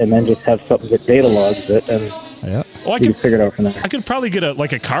bed and then just have something that data logs it, and Yep. Oh, you can figure it out from there. I could probably get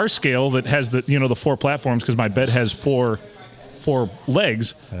a car scale that has the 4 platforms because my bed has four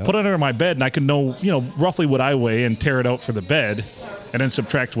legs. Put it under my bed, and I can know roughly what I weigh and tear it out for the bed, and then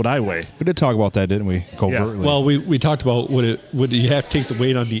subtract what I weigh. We did talk about that, didn't we? Covertly. Well, we talked about would you have to take the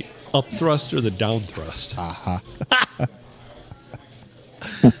weight on the up thrust or the down thrust?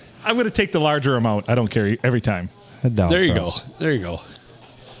 I'm going to take the larger amount. I don't care every time. Down There you thrust. go. There you go.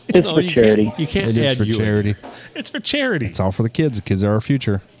 It's for charity. You can't It is add for you in. charity. It's for charity. It's all for the kids. The kids are our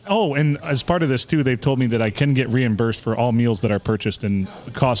future. Oh, and as part of this too, they've told me that I can get reimbursed for all meals that are purchased and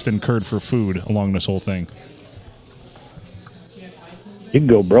cost incurred for food along this whole thing. You can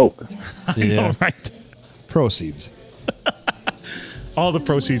go broke. Yeah. All right. Proceeds. All the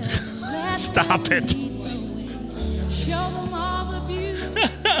proceeds. Stop it.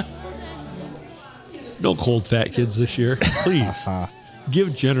 No cold fat kids this year, please.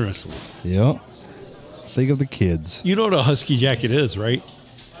 Give generously. Yep. Think of the kids. You know what a husky jacket is, right?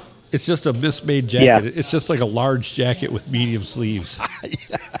 It's just a mismade jacket. Yeah. It's just like a large jacket with medium sleeves.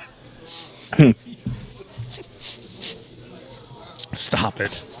 Stop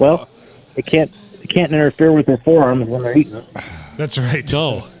it. Well, it can't interfere with their forearms when they're eating it. That's right.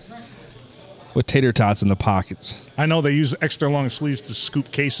 No. With tater tots in the pockets. I know they use extra long sleeves to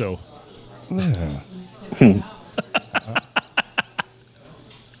scoop queso. Yeah.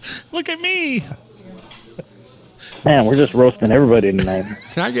 Look at me. Man, we're just roasting everybody tonight.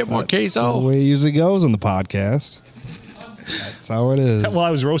 Can I get more That's the queso? way it usually goes on the podcast. That's how it is. Well, I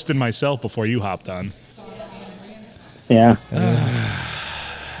was roasting myself before you hopped on. Yeah.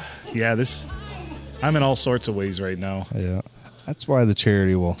 Yeah, I'm in all sorts of ways right now. Yeah. That's why the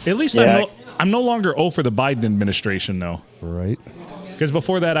charity will, At least Yeah. I'm no longer O for the Biden administration, though. right? Because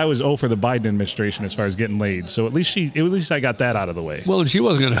before that, I was O for the Biden administration as far as getting laid. So at least I got that out of the way. Well, she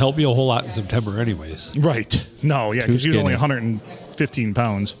wasn't going to help you a whole lot in September anyways. Right. No, yeah, Too because she was only skinny. 115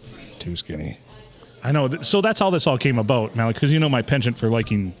 pounds. Too skinny. I know. So that's how this all came about, Malik, because you know my penchant for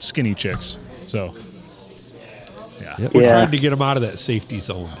liking skinny chicks. So, yeah. Yep. We're Yeah. trying to get them out of that safety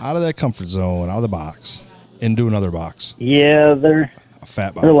zone. Out of that comfort zone, out of the box, into another box. Yeah, they're A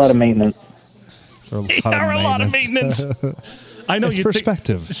fat box. a lot of maintenance. They're They are a lot of maintenance. I know. It's you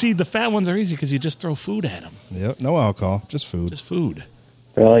perspective. See, the fat ones are easy because you just throw food at them. Yep. No alcohol, just food. Just food.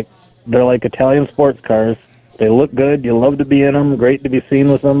 They're like Italian sports cars. They look good. You love to be in them. Great to be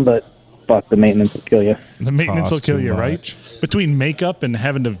seen with them, but fuck, the maintenance will kill you. The maintenance Cost will kill too you, right? much. Between makeup and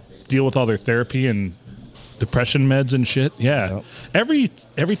having to deal with all their therapy and depression meds and shit. Yeah. Yep.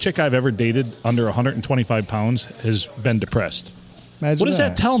 Every chick I've ever dated under 125 pounds has been depressed. Imagine What does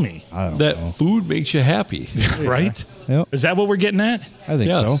that tell me? I don't That know. food makes you happy. Right? Yep. Is that what we're getting at? I think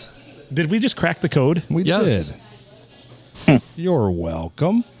Yes. so. Did we just crack the code? We Yes. did. You're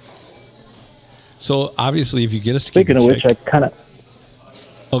welcome. So obviously, if you get a skinny Speaking of which, chick,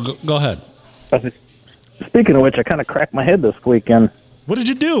 go ahead. Speaking of which, I kind of cracked my head this weekend. What did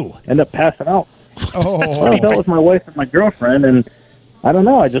you do? Ended up passing out. Oh, I was out with my wife and my girlfriend, and I don't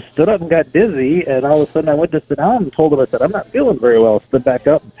know. I just stood up and got dizzy, and all of a sudden I went to sit down and told him, I said, I'm not feeling very well. Stood back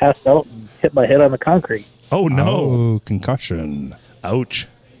up and passed out and hit my head on the concrete. Oh, no. oh, concussion. Ouch.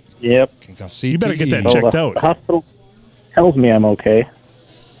 Yep. CTE. You better get that So checked the out. hospital tells me I'm okay.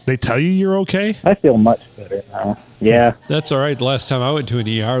 They tell you you're okay? I feel much better now. Yeah. That's all right. The last time I went to an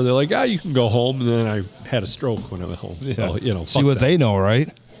ER, they're like, you can go home. And then I had a stroke when I went home. So, See fuck what that. they know, right?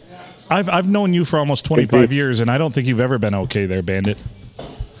 I've known you for almost 25 years, and I don't think you've ever been okay there, Bandit.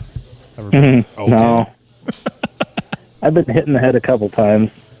 Okay. No. I've been hit in the head a couple times,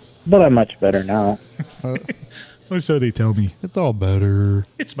 but I'm much better now. So they tell me. It's all better.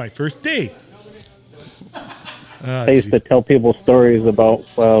 It's my first day. I used to tell people stories about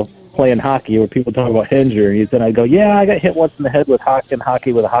playing hockey where people talk about head injuries, and I go, yeah, I got hit once in the head with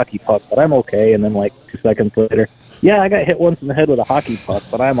hockey with a hockey puck, but I'm okay. And then like 2 seconds later, yeah, I got hit once in the head with a hocky puck,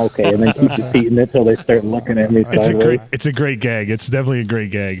 but I'm okay. And then keep repeating it until they start looking at me sideways. It's a great gag. It's definitely a great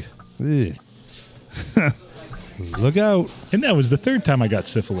gag. Ugh. Look out. And that was the third time I got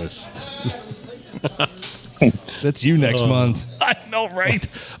syphilis. That's you next month. I know, right?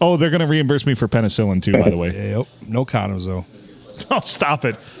 Oh, they're going to reimburse me for penicillin, too, by the way. Yep. No condoms, though. Oh, stop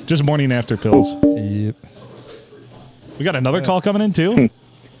it. Just morning after pills. Yep. We got another call coming in, too?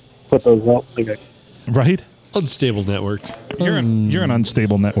 Put those out. Okay. Right? Unstable network. You're an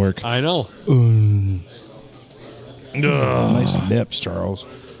unstable network. I know. Nice nips, Charles.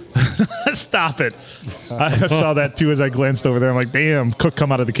 Stop it. I saw that, too, as I glanced over there. I'm like, damn, cook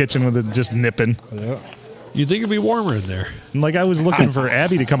come out of the kitchen with it just nipping. Yep. You'd think it'd be warmer in there. And like I was looking for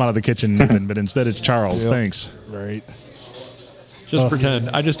Abby to come out of the kitchen nipping, but instead it's Charles. Yep. Thanks. Right. Just pretend.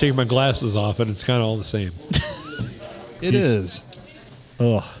 I just take my glasses off and it's kind of all the same. It is.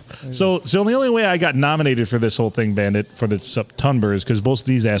 Ugh. So the only way I got nominated for this whole thing, Bandit, for the September is because both of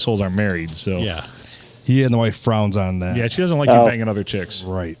these assholes are married. So Yeah. He and the wife frowns on that. yeah, she doesn't like you Oh. banging other chicks.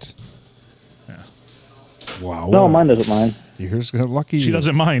 Right. Yeah. Wow. No, mine doesn't mind. Here's lucky. She you.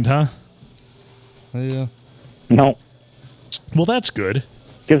 doesn't mind, huh? Yeah. No. Well, that's good.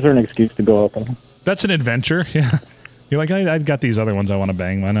 Gives her an excuse to go out there. That's an adventure. Yeah. You're like, I've got these other ones I want to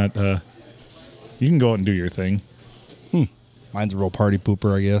bang. Why not? You can go out and do your thing. Mine's a real party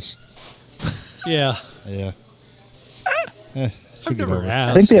pooper, I guess. Yeah. Yeah. I've never I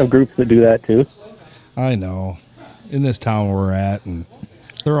asked. think they have groups that do that too. I know. In this town where we're at, and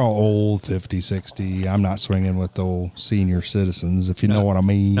they're all old, 50, 60. I'm not swinging with the old senior citizens, if you know what I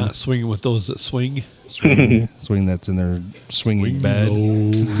mean. Not swinging with those that swing. Swing that's in their swinging bed.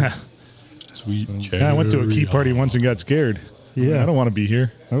 low. Sweet Yeah, I went to a key cherry. party once and got scared. Yeah. I don't want to be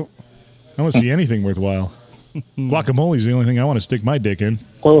here. Oh, I don't see anything worthwhile. Guacamole's the only thing I want to stick my dick in.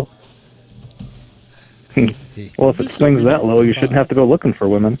 Well, Well, if it swings that low, you shouldn't have to go looking for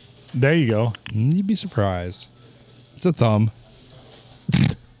women. There you go. You'd be surprised. It's a thumb.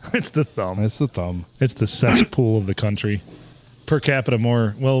 It's the thumb. It's the thumb. It's the cesspool of the country. Per capita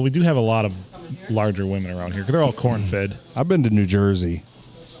more. Well, we do have a lot of larger women around here. 'Cause they're all corn-fed. I've been to New Jersey,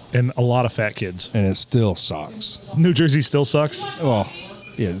 And a lot of fat kids. and it still sucks. New Jersey still sucks. Well,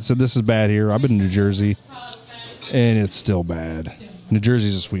 yeah, so this is bad here. I've been to New Jersey, and it's still bad. New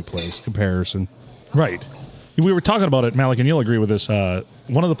Jersey's a sweet place, comparison. Right. We were talking about it, Malik, and you'll agree with this.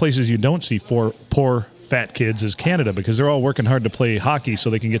 One of the places you don't see poor fat kids is Canada because they're all working hard to play hockey so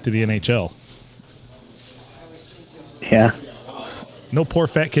they can get to the NHL. Yeah. No poor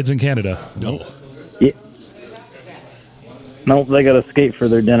fat kids in Canada. No. Yeah. Nope, they got to skate for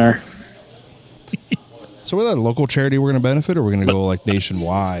their dinner. So with that local charity we're going to benefit, or we're going to go like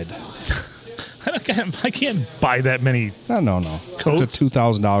nationwide? I can't buy that many. No. Coats? Up to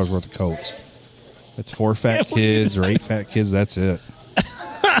 $2,000 worth of coats. It's 4 fat kids or 8 fat kids. That's it.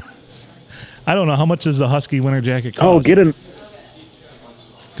 I don't know. How much does the Husky winter jacket cost? Oh, get an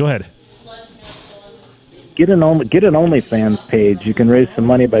OnlyFans page. You can raise some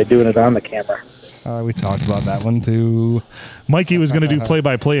money by doing it on the camera. We talked about that one too. Mikey was going to do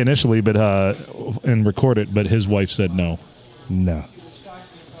play-by-play initially, but and record it, but his wife said no. No.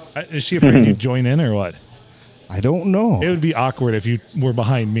 Is she afraid you'd join in or what? I don't know. It would be awkward if you were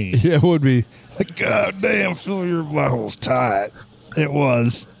behind me. Yeah, it would be. Like, God damn, Phil, your butthole's tight. It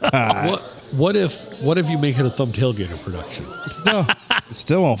was tight. What if you make it a Thumb Tailgater production? No, it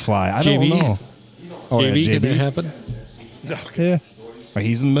still won't fly. I JB? don't know. Oh, JB, yeah, can that JB. happen? Yeah. Oh,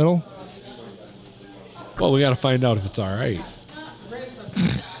 he's in the middle? Well, we got to find out if it's all right.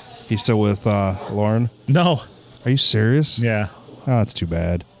 He's still with Lauren? No. Are you serious? Yeah. Oh, that's too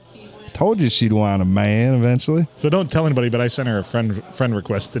bad. Told you she'd want a man eventually. So don't tell anybody, but I sent her a friend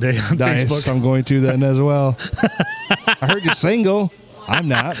request today on Nice. Facebook. I'm going to then as well. I heard you're single. I'm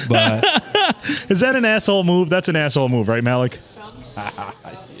not, but Is that an asshole move? That's an asshole move, right, Malik?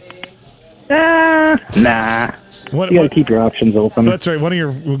 Nah. What, You got to keep your options open. That's right. One of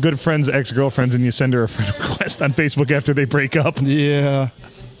your good friends' ex-girlfriends, and you send her a friend request on Facebook after they break up. yeah.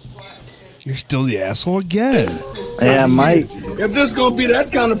 You're still the asshole again. Yeah, my If this gonna be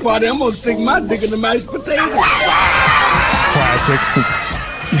that kind of party, I'm gonna stick my dick in the mashed potatoes. Classic.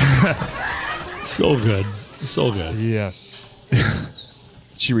 So good. So good. Yes.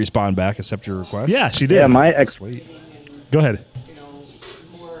 Did she respond back, accept your request? Yeah, she did. yeah my ex Sweet. Go ahead.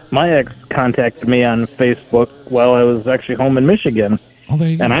 contacted me on Facebook while I was actually home in Michigan, Oh, there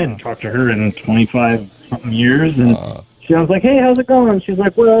you go. and I hadn't talked to her in 25 something years, and I was like, "Hey, how's it going?" She's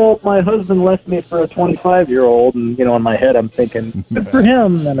like, "Well, my husband left me for a 25-year-old," and in my head I'm thinking, "Good for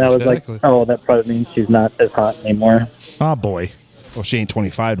him." And I was Exactly. like, "Oh, that probably means she's not as hot anymore." Oh, boy. Well, she ain't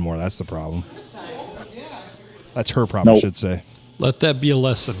 25 anymore. That's the problem. That's her problem, I Nope. should say. Let that be a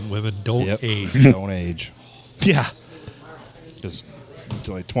lesson. Women don't Yep. age. Don't age. Yeah. Because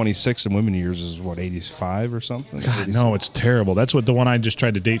like 26 in women years is what, 85 or something? God, no, it's terrible. That's what the one I just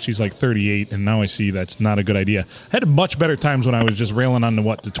tried to date. She's like 38, and now I see that's not a good idea. I had much better times when I was just railing on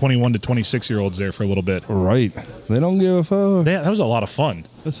the 21 to 26-year-olds there for a little bit. Right. They don't give a fuck. That was a lot of fun.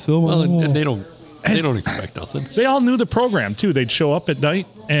 Let's film Well, it. and they don't expect nothing. They all knew the program, too. They'd show up at night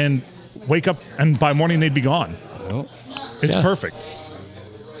and wake up, and by morning they'd be gone. Well, It's Yeah. perfect.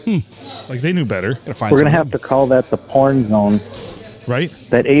 Like, they knew better, gotta find We're gonna someone. have to call that the porn zone. right?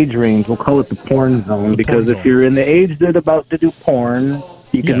 That age range, we'll call it the porn zone, because porn if zone. you're in the age that's about to do porn,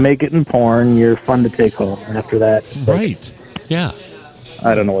 you can Yeah. make it in porn. You're fun to take home. And after that, it's like, Right. Yeah.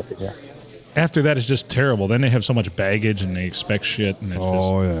 I don't know what to do. After that, it's just terrible. Then they have so much baggage, and they expect shit, and it's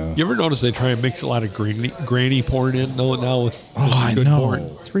Oh, yeah. You ever notice they try and mix a lot of granny porn in now with I good know. porn?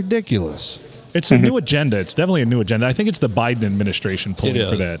 It's ridiculous. It's a new agenda. It's definitely a new agenda. I think it's the Biden administration pulling It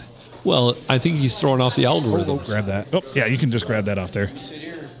for is. that. Well, I think he's throwing off the Oh, algorithms. grab that. Oh, yeah, you can just grab that off there.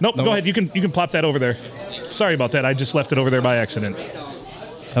 Nope, No. go ahead. You can plop that over there. Sorry about that. I just left it over there by accident.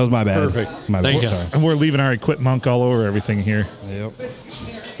 That was my bad. Perfect. My Thank bad. you. Sorry. And we're leaving our equipment all over everything here. Yep.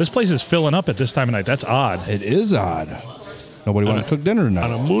 This place is filling up at this time of night. That's odd. It is odd. Nobody want to cook dinner On a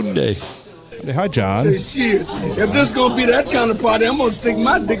tonight. moon day. Hey, hi, John. Shit. If this gonna be that kind of party, I'm gonna stick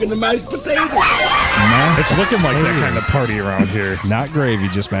my dick in the mashed potatoes. It's looking like that kind of party around here. Not gravy,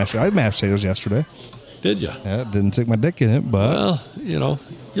 just mashed. I had mashed potatoes yesterday. Did you? Yeah, didn't stick my dick in it, but Well,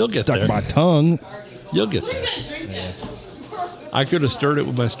 you'll get stuck there. my tongue. You'll get there. I could have stirred it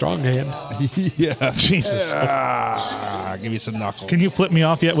with my strong hand. Yeah. Jesus. Give me some knuckles. Can you flip me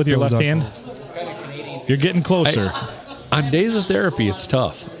off yet with your Those left hand? You're getting closer. On days of therapy, it's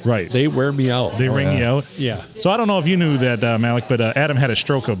tough. Right. They wear me out. They ring you out. Yeah. So I don't know if you knew that, Malik, but Adam had a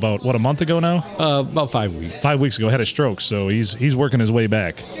stroke about, a month ago now? About 5 weeks. 5 weeks ago, had a stroke. So he's working his way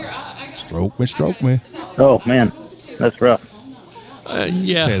back. Stroke me. Oh, man. That's rough.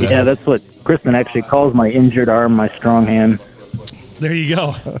 Yeah. Okay, Yeah, that's what Kristen actually calls my injured arm, my strong hand. There you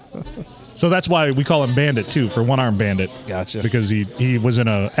go. So that's why we call him Bandit, too, for one-arm bandit. Gotcha. Because he was in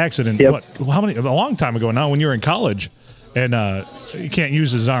an accident, Yep. a long time ago now when you were in college, and he can't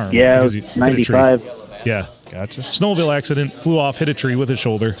use his arm. Yeah, it because was he hit a tree. 95. Yeah. Gotcha. Snowmobile accident, flew off, hit a tree with his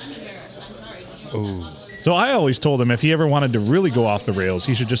shoulder. Ooh. So I always told him if he ever wanted to really go off the rails,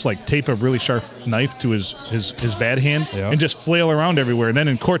 he should just like tape a really sharp knife to his bad hand and just flail around everywhere. And then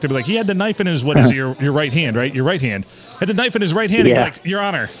in court, they'd be like, he had the knife in his, what is it, your right hand, right? Your right hand. Had the knife in his right hand. Yeah. And be like, Your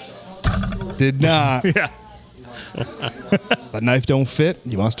Honor. Did not. Yeah, The knife don't fit.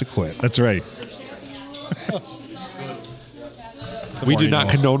 You must have quit. that's right. We do not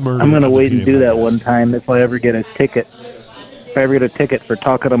condone murder. I'm going to on the wait and PA do that podcast. one time if I ever get a ticket. If I ever get a ticket for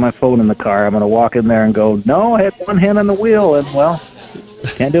talking on my phone in the car, I'm going to walk in there and go, no, I had one hand on the wheel, and, well,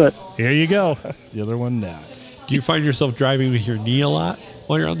 can't do it. Here you go. The other one, not. Do you find yourself driving with your knee a lot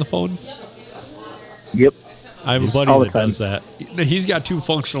while you're on the phone? Yep. I have a buddy All the that does that. He's got 2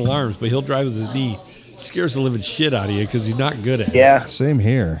 functional arms, but he'll drive with his knee. Scares the living shit out of you because he's not good at it. Yeah. Same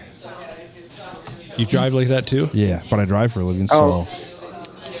here. You drive like that too? Yeah, but I drive for a living, Oh.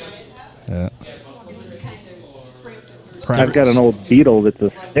 so. Yeah. I've got an old Beetle that's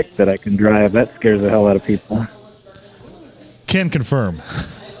a stick that I can drive. That scares the hell out of people. Can confirm.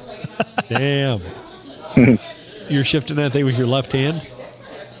 Damn. You're shifting that thing with your left hand?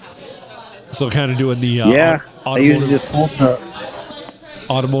 So kind of doing the Yeah. I usually just hold the...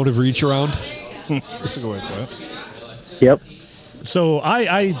 automotive reach around? That's a good way to put it. Yep. So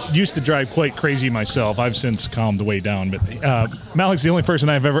I used to drive quite crazy myself. I've since calmed way down. But Malik's the only person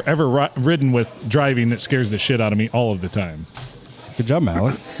I've ever ridden with driving that scares the shit out of me all of the time. Good job,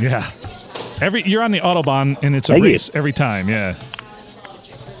 Malik. Yeah. You're on the Autobahn, and it's a Thank you. race every time, yeah.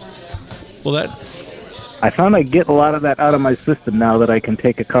 Well, that I found I get a lot of that out of my system now that I can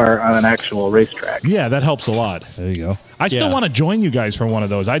take a car on an actual racetrack. Yeah, that helps a lot. There you go. I still Yeah. want to join you guys for one of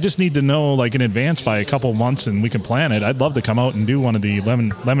those. I just need to know, like, in advance by a couple months, and we can plan it. I'd love to come out and do one of the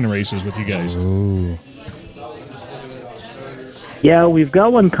lemon races with you guys. Ooh. Yeah, we've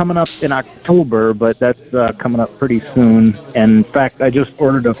got one coming up in October, but that's coming up pretty soon. And in fact, I just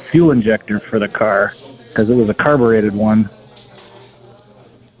ordered a fuel injector for the car because it was a carbureted one.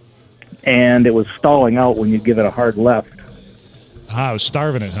 And it was stalling out when you give it a hard left. I was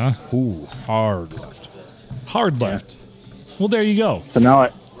starving it, huh? Ooh, hard left. Hard left. Well, there you go. So now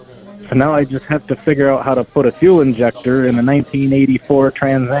I just have to figure out how to put a fuel injector in a 1984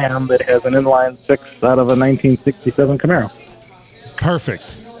 Trans Am that has an inline 6 out of a 1967 Camaro.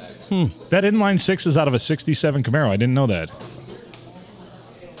 Perfect. That inline 6 is out of a 67 Camaro. I didn't know that.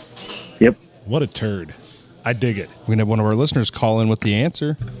 Yep. What a turd. I dig it. We're going to have one of our listeners call in with the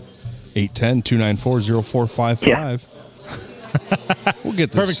answer. 810-294-0455. We'll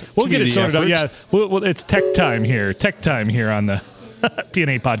get this. Perfect. We'll get it community sorted out. effort. Yeah, well, it's tech time here. Tech time here on the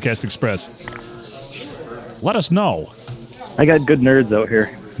P&A Podcast Express. Let us know. I got good nerds out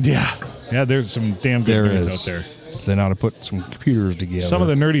here. Yeah. Yeah, there's some damn good There nerds is. out there. They know how to put some computers together. Some of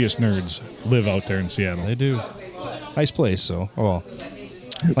the nerdiest nerds live out there in Seattle. They do. Nice place, though. Oh, well.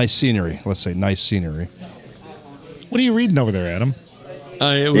 Nice scenery. Let's say nice scenery. What are you reading over there, Adam?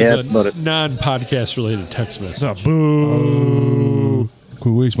 it was Yeah, that's about a it. non-podcast related text message. Oh, boo.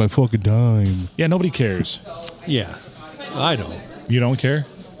 Could waste my fucking time. Yeah, nobody cares. Yeah, I don't. You don't care?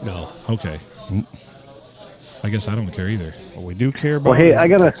 No. Okay. I guess I don't care either. Well, we do care about Well, hey, it. I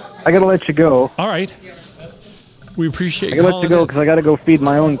gotta let you go. All right. We appreciate I gotta let calling you go in. because I gotta go feed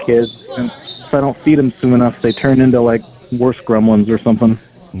my own kids. And if I don't feed them soon enough, they turn into like worse gremlins or something.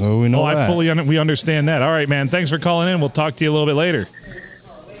 No, we know Oh, that. we understand that. All right, man. Thanks for calling in. We'll talk to you a little bit later.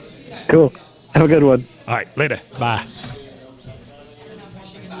 Cool. Have a good one. All right, later. Bye.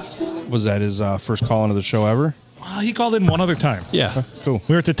 Was that his first call into the show ever? He called in one other time. Yeah, Cool.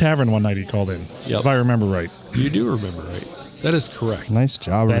 We were at the tavern one night. He called in, Yep. if I remember right. you do remember right. That is correct. Nice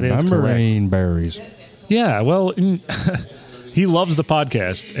job That is remembering berries. Yeah, well, he loves the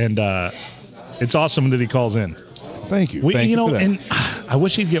podcast, and it's awesome that he calls in. Thank you. Thank you for that. And I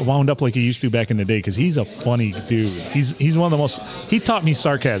wish he'd get wound up like he used to back in the day because he's a funny dude. He's one of the most. He taught me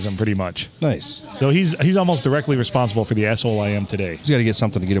sarcasm pretty much. Nice. So he's almost directly responsible for the asshole I am today. He's got to get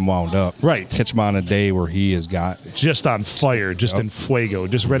something to get him wound up. Right. Catch him on a day where he has got. Just on fire, just in fuego,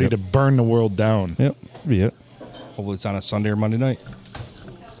 just ready to burn the world down. Yep. Be it. Hopefully it's on a Sunday or Monday night.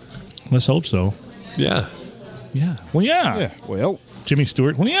 Let's hope so. Yeah. Yeah. Well, yeah. Yeah. Well, Jimmy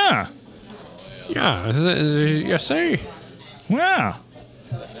Stewart. Well, yeah. Yeah, yes, sir. Well,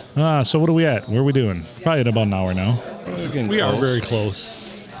 yeah. So what are we at? Where are we doing? Probably at about an hour now. We are very close.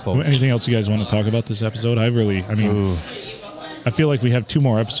 Anything else you guys want to talk about this episode? I feel like we have 2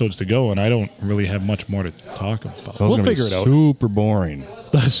 more episodes to go, and I don't really have much more to talk about. We'll figure it out. Super boring.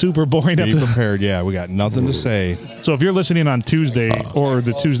 The super boring Be episode. prepared. Yeah, we got nothing to say. So if you're listening on Tuesday or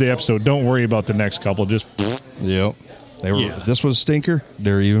the Tuesday episode, don't worry about the next couple. Just Yep. They were. Yeah. This was a stinker.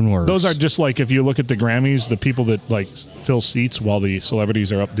 They're even worse. those are just like if you look at the Grammys, the people that like fill seats while the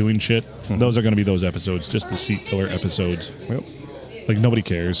celebrities are up doing shit. Those are going to be those episodes, just the seat filler episodes. Yep. Like nobody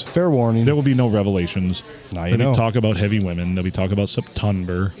cares. Fair warning. There will be no revelations. Now you There'll be know. talk about heavy women. There'll be talk about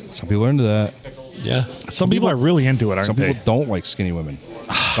September. Some people are into that. Yeah. Some people are really into it, aren't Some they? people don't like skinny women.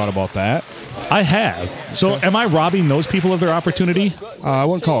 Thought about that. I have. So am I robbing those people of their opportunity? I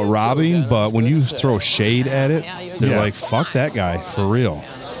wouldn't call it robbing, but when you throw shade at it, they're Yeah. like, "Fuck that guy for real."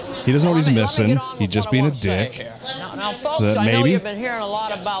 He doesn't know what he's missing. He's just being a dick. Now, folks, So that I know maybe- you've been hearing a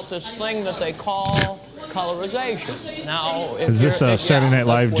lot about this thing that they call colorization. Now, if Is this, you're- Saturday Night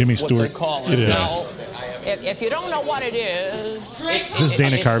Live, that's Jimmy what Stewart? They call It it. is. Now, if you don't know what it is, this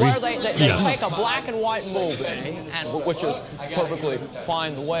Dana it's Carvey? where they take a black and white movie, which is perfectly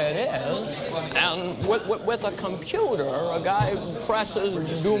fine the way it is, and with a computer, a guy presses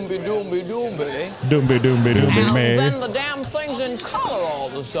doomby doomby doomby, Doomby, doomby, doomby. and man. then the damn thing's in color all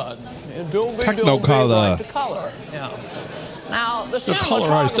of a sudden. Doomby Technicolor. doomby, like the color. Yeah. Now, the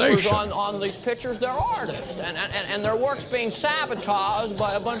cinematographers colorization. on these pictures, they're artists, and their work's being sabotaged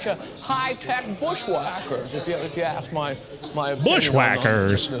by a bunch of high-tech bushwhackers, if you ask my opinion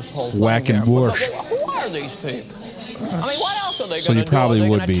Bushwhackers. on this whole thing Whacking here. bush. But who are these people? I mean, what else are they So going you to do? Are probably they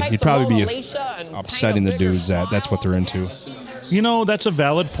would gonna be. take You'd the probably be Mona Lisa and upsetting paint the a bigger dudes that that's what they're smile? into. You know, that's a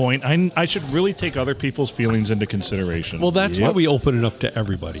valid point. I should really take other people's feelings into consideration. Well, that's why Yep. we open it up to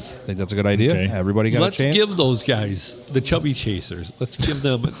everybody. Think that's a good idea. Okay. Everybody got Let's a chance. give those guys, the chubby chasers, let's give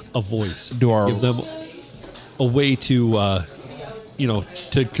them a voice. Do our- give them a way to,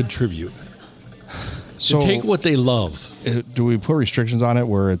 to contribute. so to take what they love. do we put restrictions on it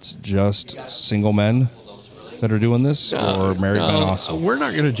where it's just single men that are doing this, or married men also? We're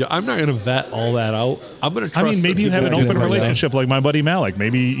not going to. I'm not going to vet all that out. I'm going to. I mean, maybe you have an open everybody relationship like my buddy Malik.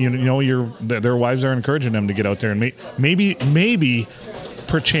 Maybe their wives are encouraging them to get out there, and maybe,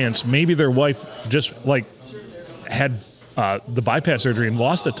 perchance, maybe their wife just like had the bypass surgery and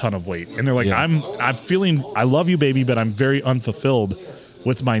lost a ton of weight, and they're like, Yeah. I'm feeling, I love you, baby, but I'm very unfulfilled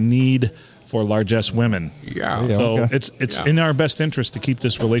with my need for largesse women. Yeah. Yeah. So okay. it's Yeah. in our best interest to keep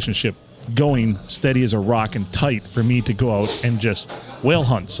this relationship going steady as a rock and tight for me to go out and just whale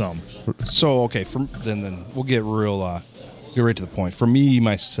hunt some. So okay, then we'll get real. Get right to the point. For me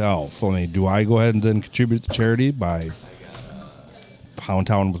myself, I mean, do I go ahead and then contribute to charity by pound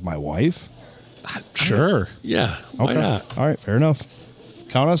town with my wife? Sure. Yeah. Why not? All right, fair enough.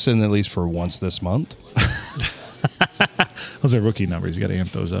 Count us in at least for once this month. Those are rookie numbers. You got to amp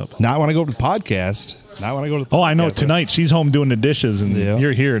those up. Not when I go to the podcast. Not when I go to the Oh, I know. podcast. Tonight she's home doing the dishes, and Yeah.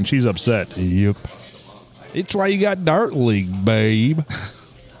 you're here, and she's upset. Yep. It's why you got Dart League, babe.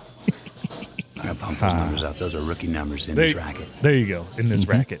 I gotta pump those numbers up. Those are rookie numbers in There, this racket. there you go. In this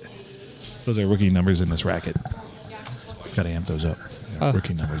racket, those are rookie numbers in this racket. Got to amp those up. Yeah,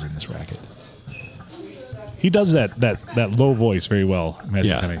 rookie numbers in this racket. He does that low voice very well.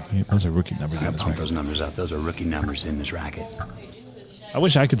 Yeah. Those are rookie numbers I in gotta this pump racket. those numbers up. Those are rookie numbers in this racket. I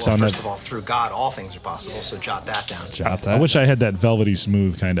wish I could Well, sound first that. of all, through God, all things are possible, so jot that down. Jot I that. wish I had that velvety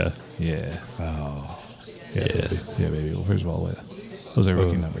smooth kind of. Yeah. Oh. Yeah, baby. Yeah, baby. Well, first of all, those are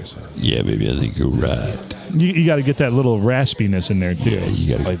rookie numbers. Yeah, baby. I think you're right. You got to get that little raspiness in there too.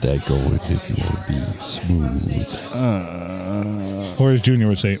 You got to get that going if you want to be smooth. Or as Junior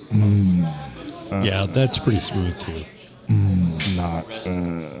would say, Yeah, that's pretty smooth too. Not.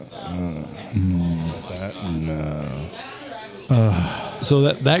 That, no. So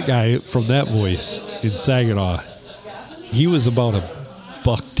that guy from that voice in Saginaw, he was about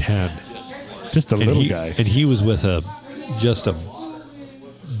 $110. just a And little he, guy. and he was with just a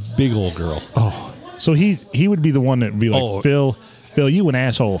big old girl. Oh, so he would be the one that would be like, Oh. Phil, you an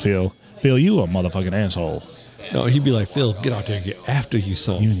asshole, Phil, you a motherfucking asshole. No, he'd be like, Phil, get out there and get after you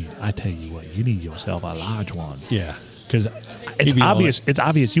some. I tell you what, you need yourself a large one. Yeah. Because He'd it's be all obvious. It's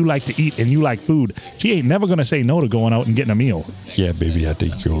obvious you like to eat and you like food. She ain't never gonna say no to going out and getting a meal. Yeah, baby, I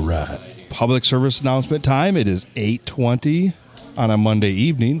think you're right. Public service announcement time. It is 8:20 on a Monday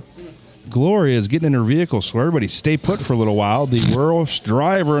evening. Gloria is getting in her vehicle, so everybody stay put for a little while. The worst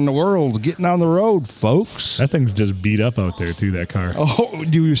driver in the world is getting on the road, folks. That thing's just beat up out there, too, that car. Oh,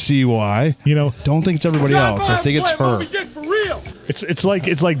 do you see why? You know, don't think it's everybody else. I think it's her.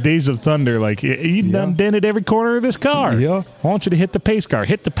 It's like Days of Thunder. Like, you done dented every corner of this car. Yeah. I want you to hit the pace car.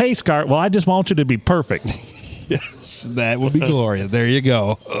 Hit the pace car. Well, I just want you to be perfect. Yes, that would be Gloria. There you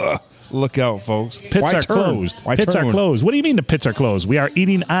go. Look out, folks. Pits are closed. Pits are closed. What do you mean the pits are closed? We are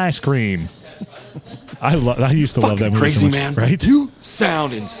eating ice cream. I used to love that movie crazy so much, man, right? You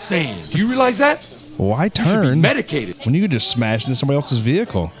sound insane. Do you realize that? Why You turn? should be medicated. When you could just smash into somebody else's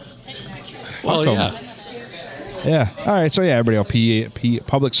vehicle. Well, yeah. Yeah. All right. So, yeah, everybody,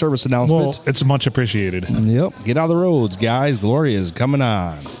 public service announcement. Well, it's much appreciated. Yep. Get out of the roads, guys. Gloria is coming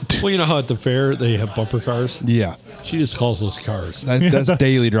on. Well, you know how at the fair they have bumper cars? Yeah. She just calls those cars. That's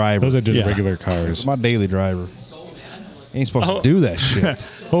daily driver. Those are just regular cars. It's my daily driver. Ain't supposed to do that shit.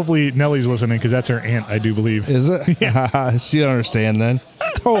 Hopefully Nellie's listening because that's her aunt, I do believe. Is it? Yeah. She'll understand then.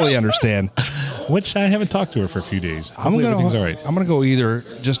 Totally understand. Which I haven't talked to her for a few days. I'm Everything's all right. gonna go either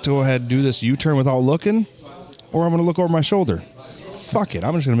just go ahead and do this U-turn without looking, or I'm gonna look over my shoulder. Fuck it,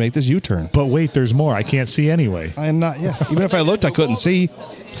 I'm just gonna make this U-turn. But wait, there's more. I can't see anyway. I'm not. Yeah, even if I looked, I couldn't see.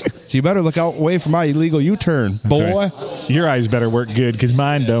 So you better look out away from my illegal U-turn, boy. Right. Your eyes better work good because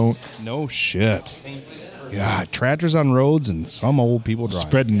mine don't. No shit. God, tractors on roads and some old people driving.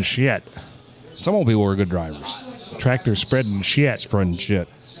 Spreading shit. Some old people are good drivers. Tractors spreading shit. Spreading shit.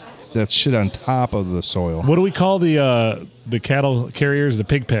 That's shit on top of the soil. What do we call the cattle carriers? The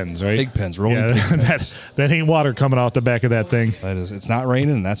pig pens, right? Pig pens, rolling pig pens. That ain't water coming off the back of that thing. That is. It's not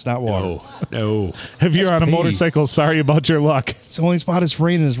raining, and that's not water. No. If you're That's on a pee. motorcycle, sorry about your luck. It's the only spot it's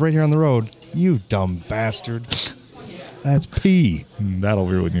raining is right here on the road. You dumb bastard. That's pee. That'll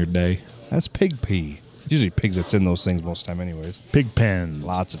ruin your day. That's pig pee. It's usually pigs that's in those things most of the time anyways. Pig pen.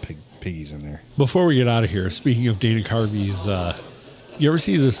 Lots of piggies in there. Before we get out of here, speaking of Dana Carvey's, you ever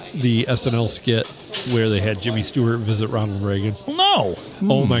see the SNL skit where they had Jimmy Stewart visit Ronald Reagan? No.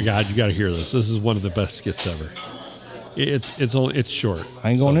 Oh my God, you got to hear this. This is one of the best skits ever. It's short.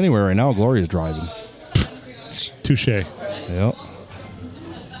 I ain't going anywhere right now. Gloria's driving. Touche. Yep. And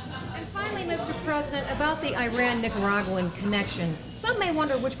finally, Mr. President, about the Iran-Nicaraguan connection, some may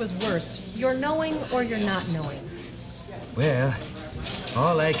wonder which was worse, your knowing or your not knowing. Well,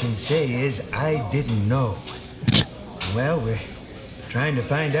 all I can say is I didn't know. Well, we're trying to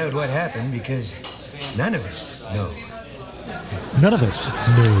find out what happened because none of us know. None of us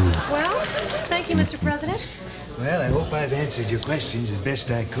know. Well, thank you, Mr. President. Well, I hope I've answered your questions as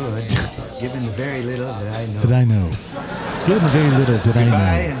best I could, given the very little that I know. Did I know? Given the very little did I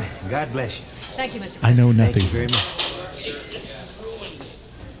Goodbye, know. and God bless you. Thank you, Mr. President. I know nothing. Thank you very much.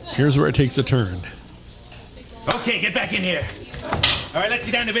 Here's where it takes a turn. Okay, get back in here. All right, let's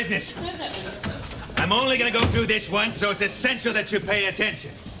get down to business. I'm only going to go through this once, so it's essential that you pay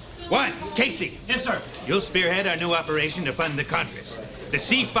attention. 1, Casey. Yes, sir. You'll spearhead our new operation to fund the Contras. The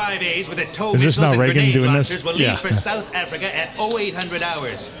C-5As with the tow Is this missiles now and Reagan grenade doing this? launchers will Yeah. leave for South Africa at 0800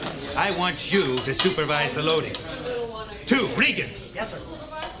 hours. I want you to supervise the loading. 2, Regan. Yes, sir.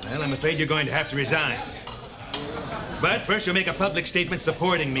 Well, I'm afraid you're going to have to resign. But first you'll make a public statement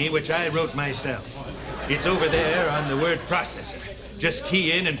supporting me, which I wrote myself. It's over there on the word processor. Just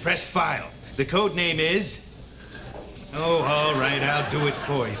key in and press file. The code name is... Oh, all right, I'll do it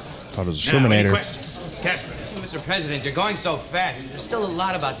for you. Thought it was a Now, any Shermanator. questions? Casper. Mr. President, you're going so fast. There's still a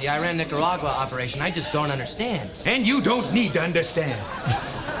lot about the Iran-Nicaragua operation I just don't understand. And you don't need to understand.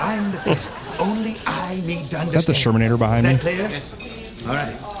 I'm the president. Only I need to understand. Is that the Shermanator behind Is me? that clear? Yes. All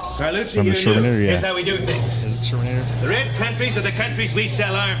right. Carlucci, From the you're new. Shermanator, yeah. Here's how we do things. Is it Shermanator? The red countries are the countries we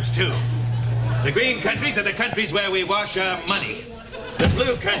sell arms to. The green countries are the countries where we wash our money. The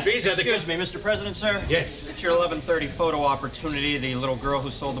blue countries are the... Excuse me, Mr. President, sir? Yes. It's your 11:30 photo opportunity, the little girl who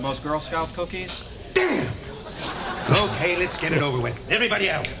sold the most Girl Scout cookies. Okay, let's get it over with. Everybody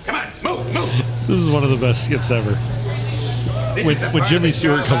out. Come on, move. This is one of the best skits ever. This is the When part Jimmy of the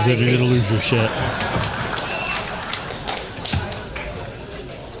Stewart job comes I in, you're hate. going to lose your shit.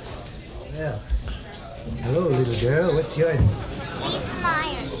 Well, hello, little girl. What's your name? Lisa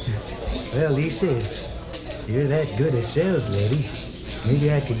Myers. Well, Lisa, if you're that good a sales lady,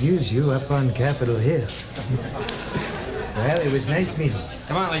 maybe I could use you up on Capitol Hill. Well, it was nice meeting you.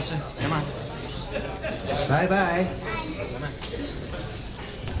 Come on, Lisa. Come on. Bye-bye.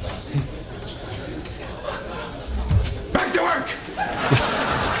 Back to work!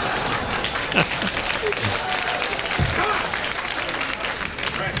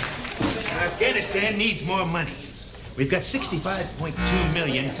 Afghanistan needs more money. We've got 65.2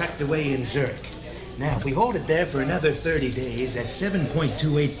 million tucked away in Zurich. Now, if we hold it there for another 30 days at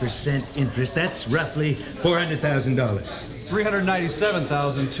 7.28% interest, that's roughly $400,000.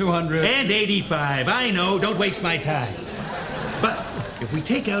 $397,200. And 85. I know. Don't waste my time. But if we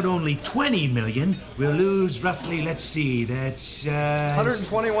take out only 20 million, we'll lose roughly, let's see, that's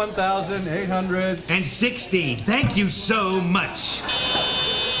 121,800. And 16. Thank you so much.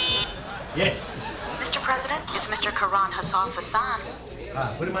 Yes. Mr. President, it's Mr. Karan Hassan Fasan.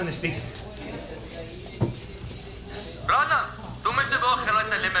 Put him on the speaker. Rana, tu me se bo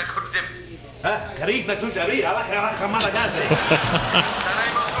khalata lema kurzim. Karis na sujari, ala khamala gaze. Tanay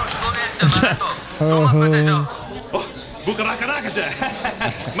mo so shtone istamato. Toma pedejo. Oh, bukara karakaja.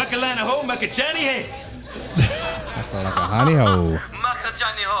 Makalana ho, makachani he. Makalakahani ho.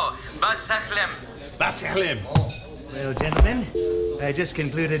 Makachani ho. Basakhlem. Well, gentlemen, I just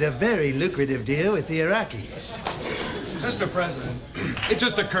concluded a very lucrative deal with the Iraqis. Mr. President, it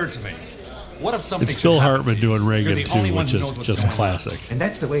just occurred to me. What if something It's Phil should happen Hartman to you? doing Reagan, You're the only too, one which who is knows what's just going on. classic. And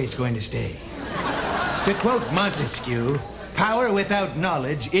that's the way it's going to stay. To quote Montesquieu, power without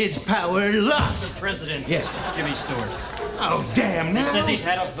knowledge is power lost. Mr. President, Yes. it's Jimmy Stewart. Oh, damn, now. He says he's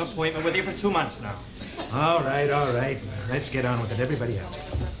had an appointment with you for 2 months now. All right. Let's get on with it. Everybody out.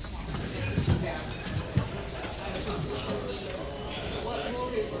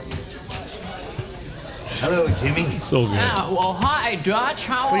 Hello, Jimmy. So good. Yeah, well, hi, Dutch.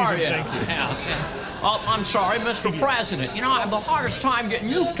 How Please are and you? thank you. Yeah. Well, I'm sorry, Mr. President. You know, I have the hardest time getting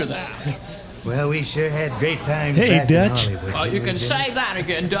used to that. Well, we sure had great times Hey, back Dutch. in Hollywood. You didn't can we, say Jimmy? that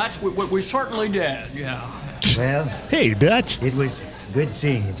again, Dutch. We certainly did, yeah. Well, Hey, Dutch. it was good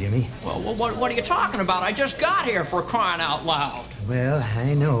seeing you, Jimmy. Well, what are you talking about? I just got here, for crying out loud. Well,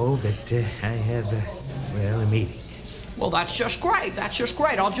 I know, but I have, a meeting. Well, that's just great. That's just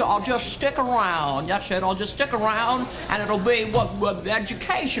great. I'll just stick around. That's it. I'll just stick around, and it'll be what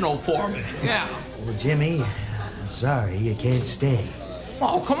educational for me. Yeah. Well, Jimmy, I'm sorry you can't stay.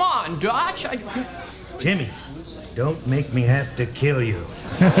 Oh, come on, Dutch. Jimmy, don't make me have to kill you.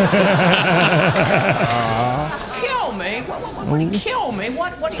 Kill me? What do you kill me?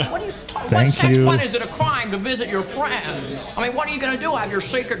 What do you talk? Thank What sex you. when is it a crime to visit your friend? I mean, what are you gonna do? Have your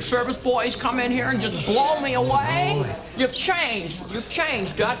Secret Service boys come in here and just blow me away? You've changed. You've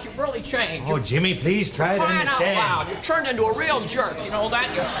changed, Dutch. You've really changed. Oh, Jimmy, please try to Crying out understand. loud. You've turned into a real jerk. You know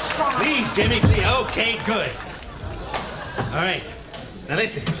that? You son of a- Please, Jimmy, please. Okay, good. All right. Now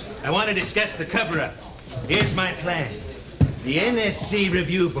listen, I want to discuss the cover-up. Here's my plan. The NSC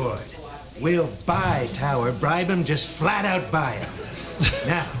Review Board will buy Tower, bribe him, just flat out buy him.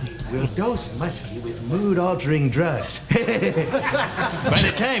 Now, we'll dose Muskie with mood-altering drugs. By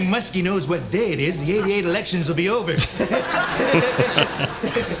the time Muskie knows what day it is, the 88 elections will be over.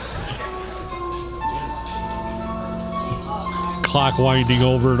 Clock winding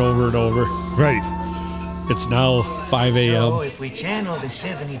over and over and over. Right. It's now 5 a.m. So if we channel the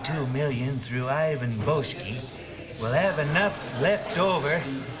 72 million through Ivan Boesky, we'll have enough left over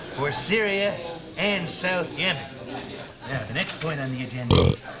for Syria and South Yemen. Now, the next point on the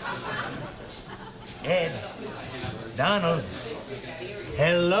agenda. Ed, Donald,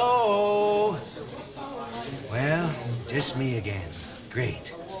 hello. Well, just me again.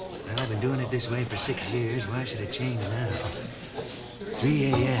 Great. Well, I've been doing it this way for 6 years. Why should it change now?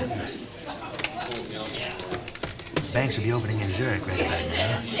 3 a.m. Banks will be opening in Zurich right about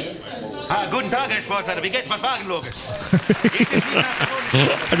now. Guten Tag, Herr Sportsreiter. Wie geht's, mein Wagenloger?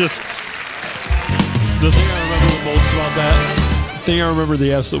 The thing I remember the most about that, the thing I remember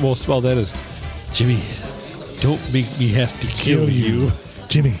the absolute most about that is, Jimmy, don't make me have to kill you.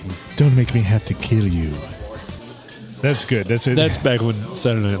 Jimmy, don't make me have to kill you. That's good. That's it. That's back when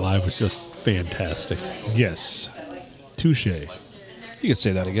Saturday Night Live was just fantastic. Yes. Touche. You could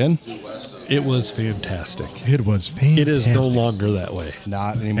say that again. It was fantastic. It was fantastic. It is no longer that way.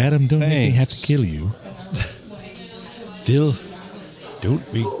 Not anymore. Adam, don't make me Thanks. have to kill you. Phil, don't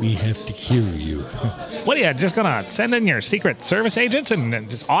make me have to kill you. What are you just gonna send in your Secret Service agents and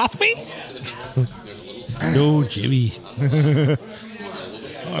just off me? No, Jimmy.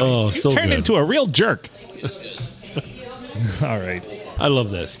 Oh, You so turned good. into a real jerk. All right. I love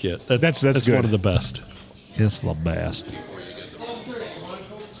that skit. That's good. one of the best. It's the best.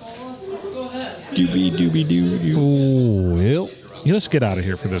 Doobie doobie doo doo. Oh, well. Yeah, let's get out of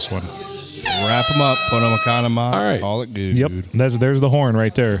here for this one. Wrap them up, put them a condom on, All right. call it good. Yep. There's the horn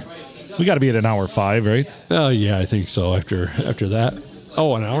right there. We got to be at an hour 5, right? Oh yeah, I think so. After that.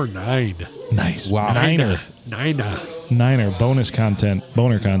 Oh, an hour 9. Nice. Wow. Niner. Boner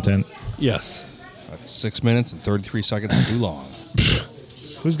content. Yes. That's 6 minutes and 33 seconds too long.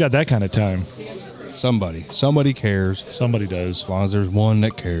 Who's got that kind of time? Somebody cares. Somebody does. As long as there's one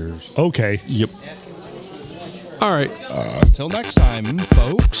that cares. Okay. Yep. All right. Till next time,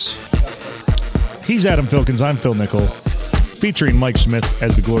 folks. He's Adam Filkins. I'm Phil Nickel, featuring Mike Smith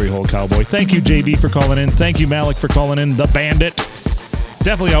as the Glory Hole Cowboy. Thank you, JB, for calling in. Thank you, Malik, for calling in. The Bandit.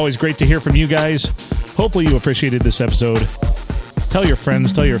 Definitely always great to hear from you guys. Hopefully you appreciated this episode. Tell your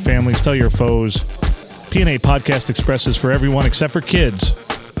friends, tell your families, tell your foes. P&A Podcast Express is for everyone except for kids.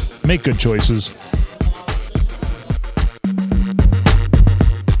 Make good choices.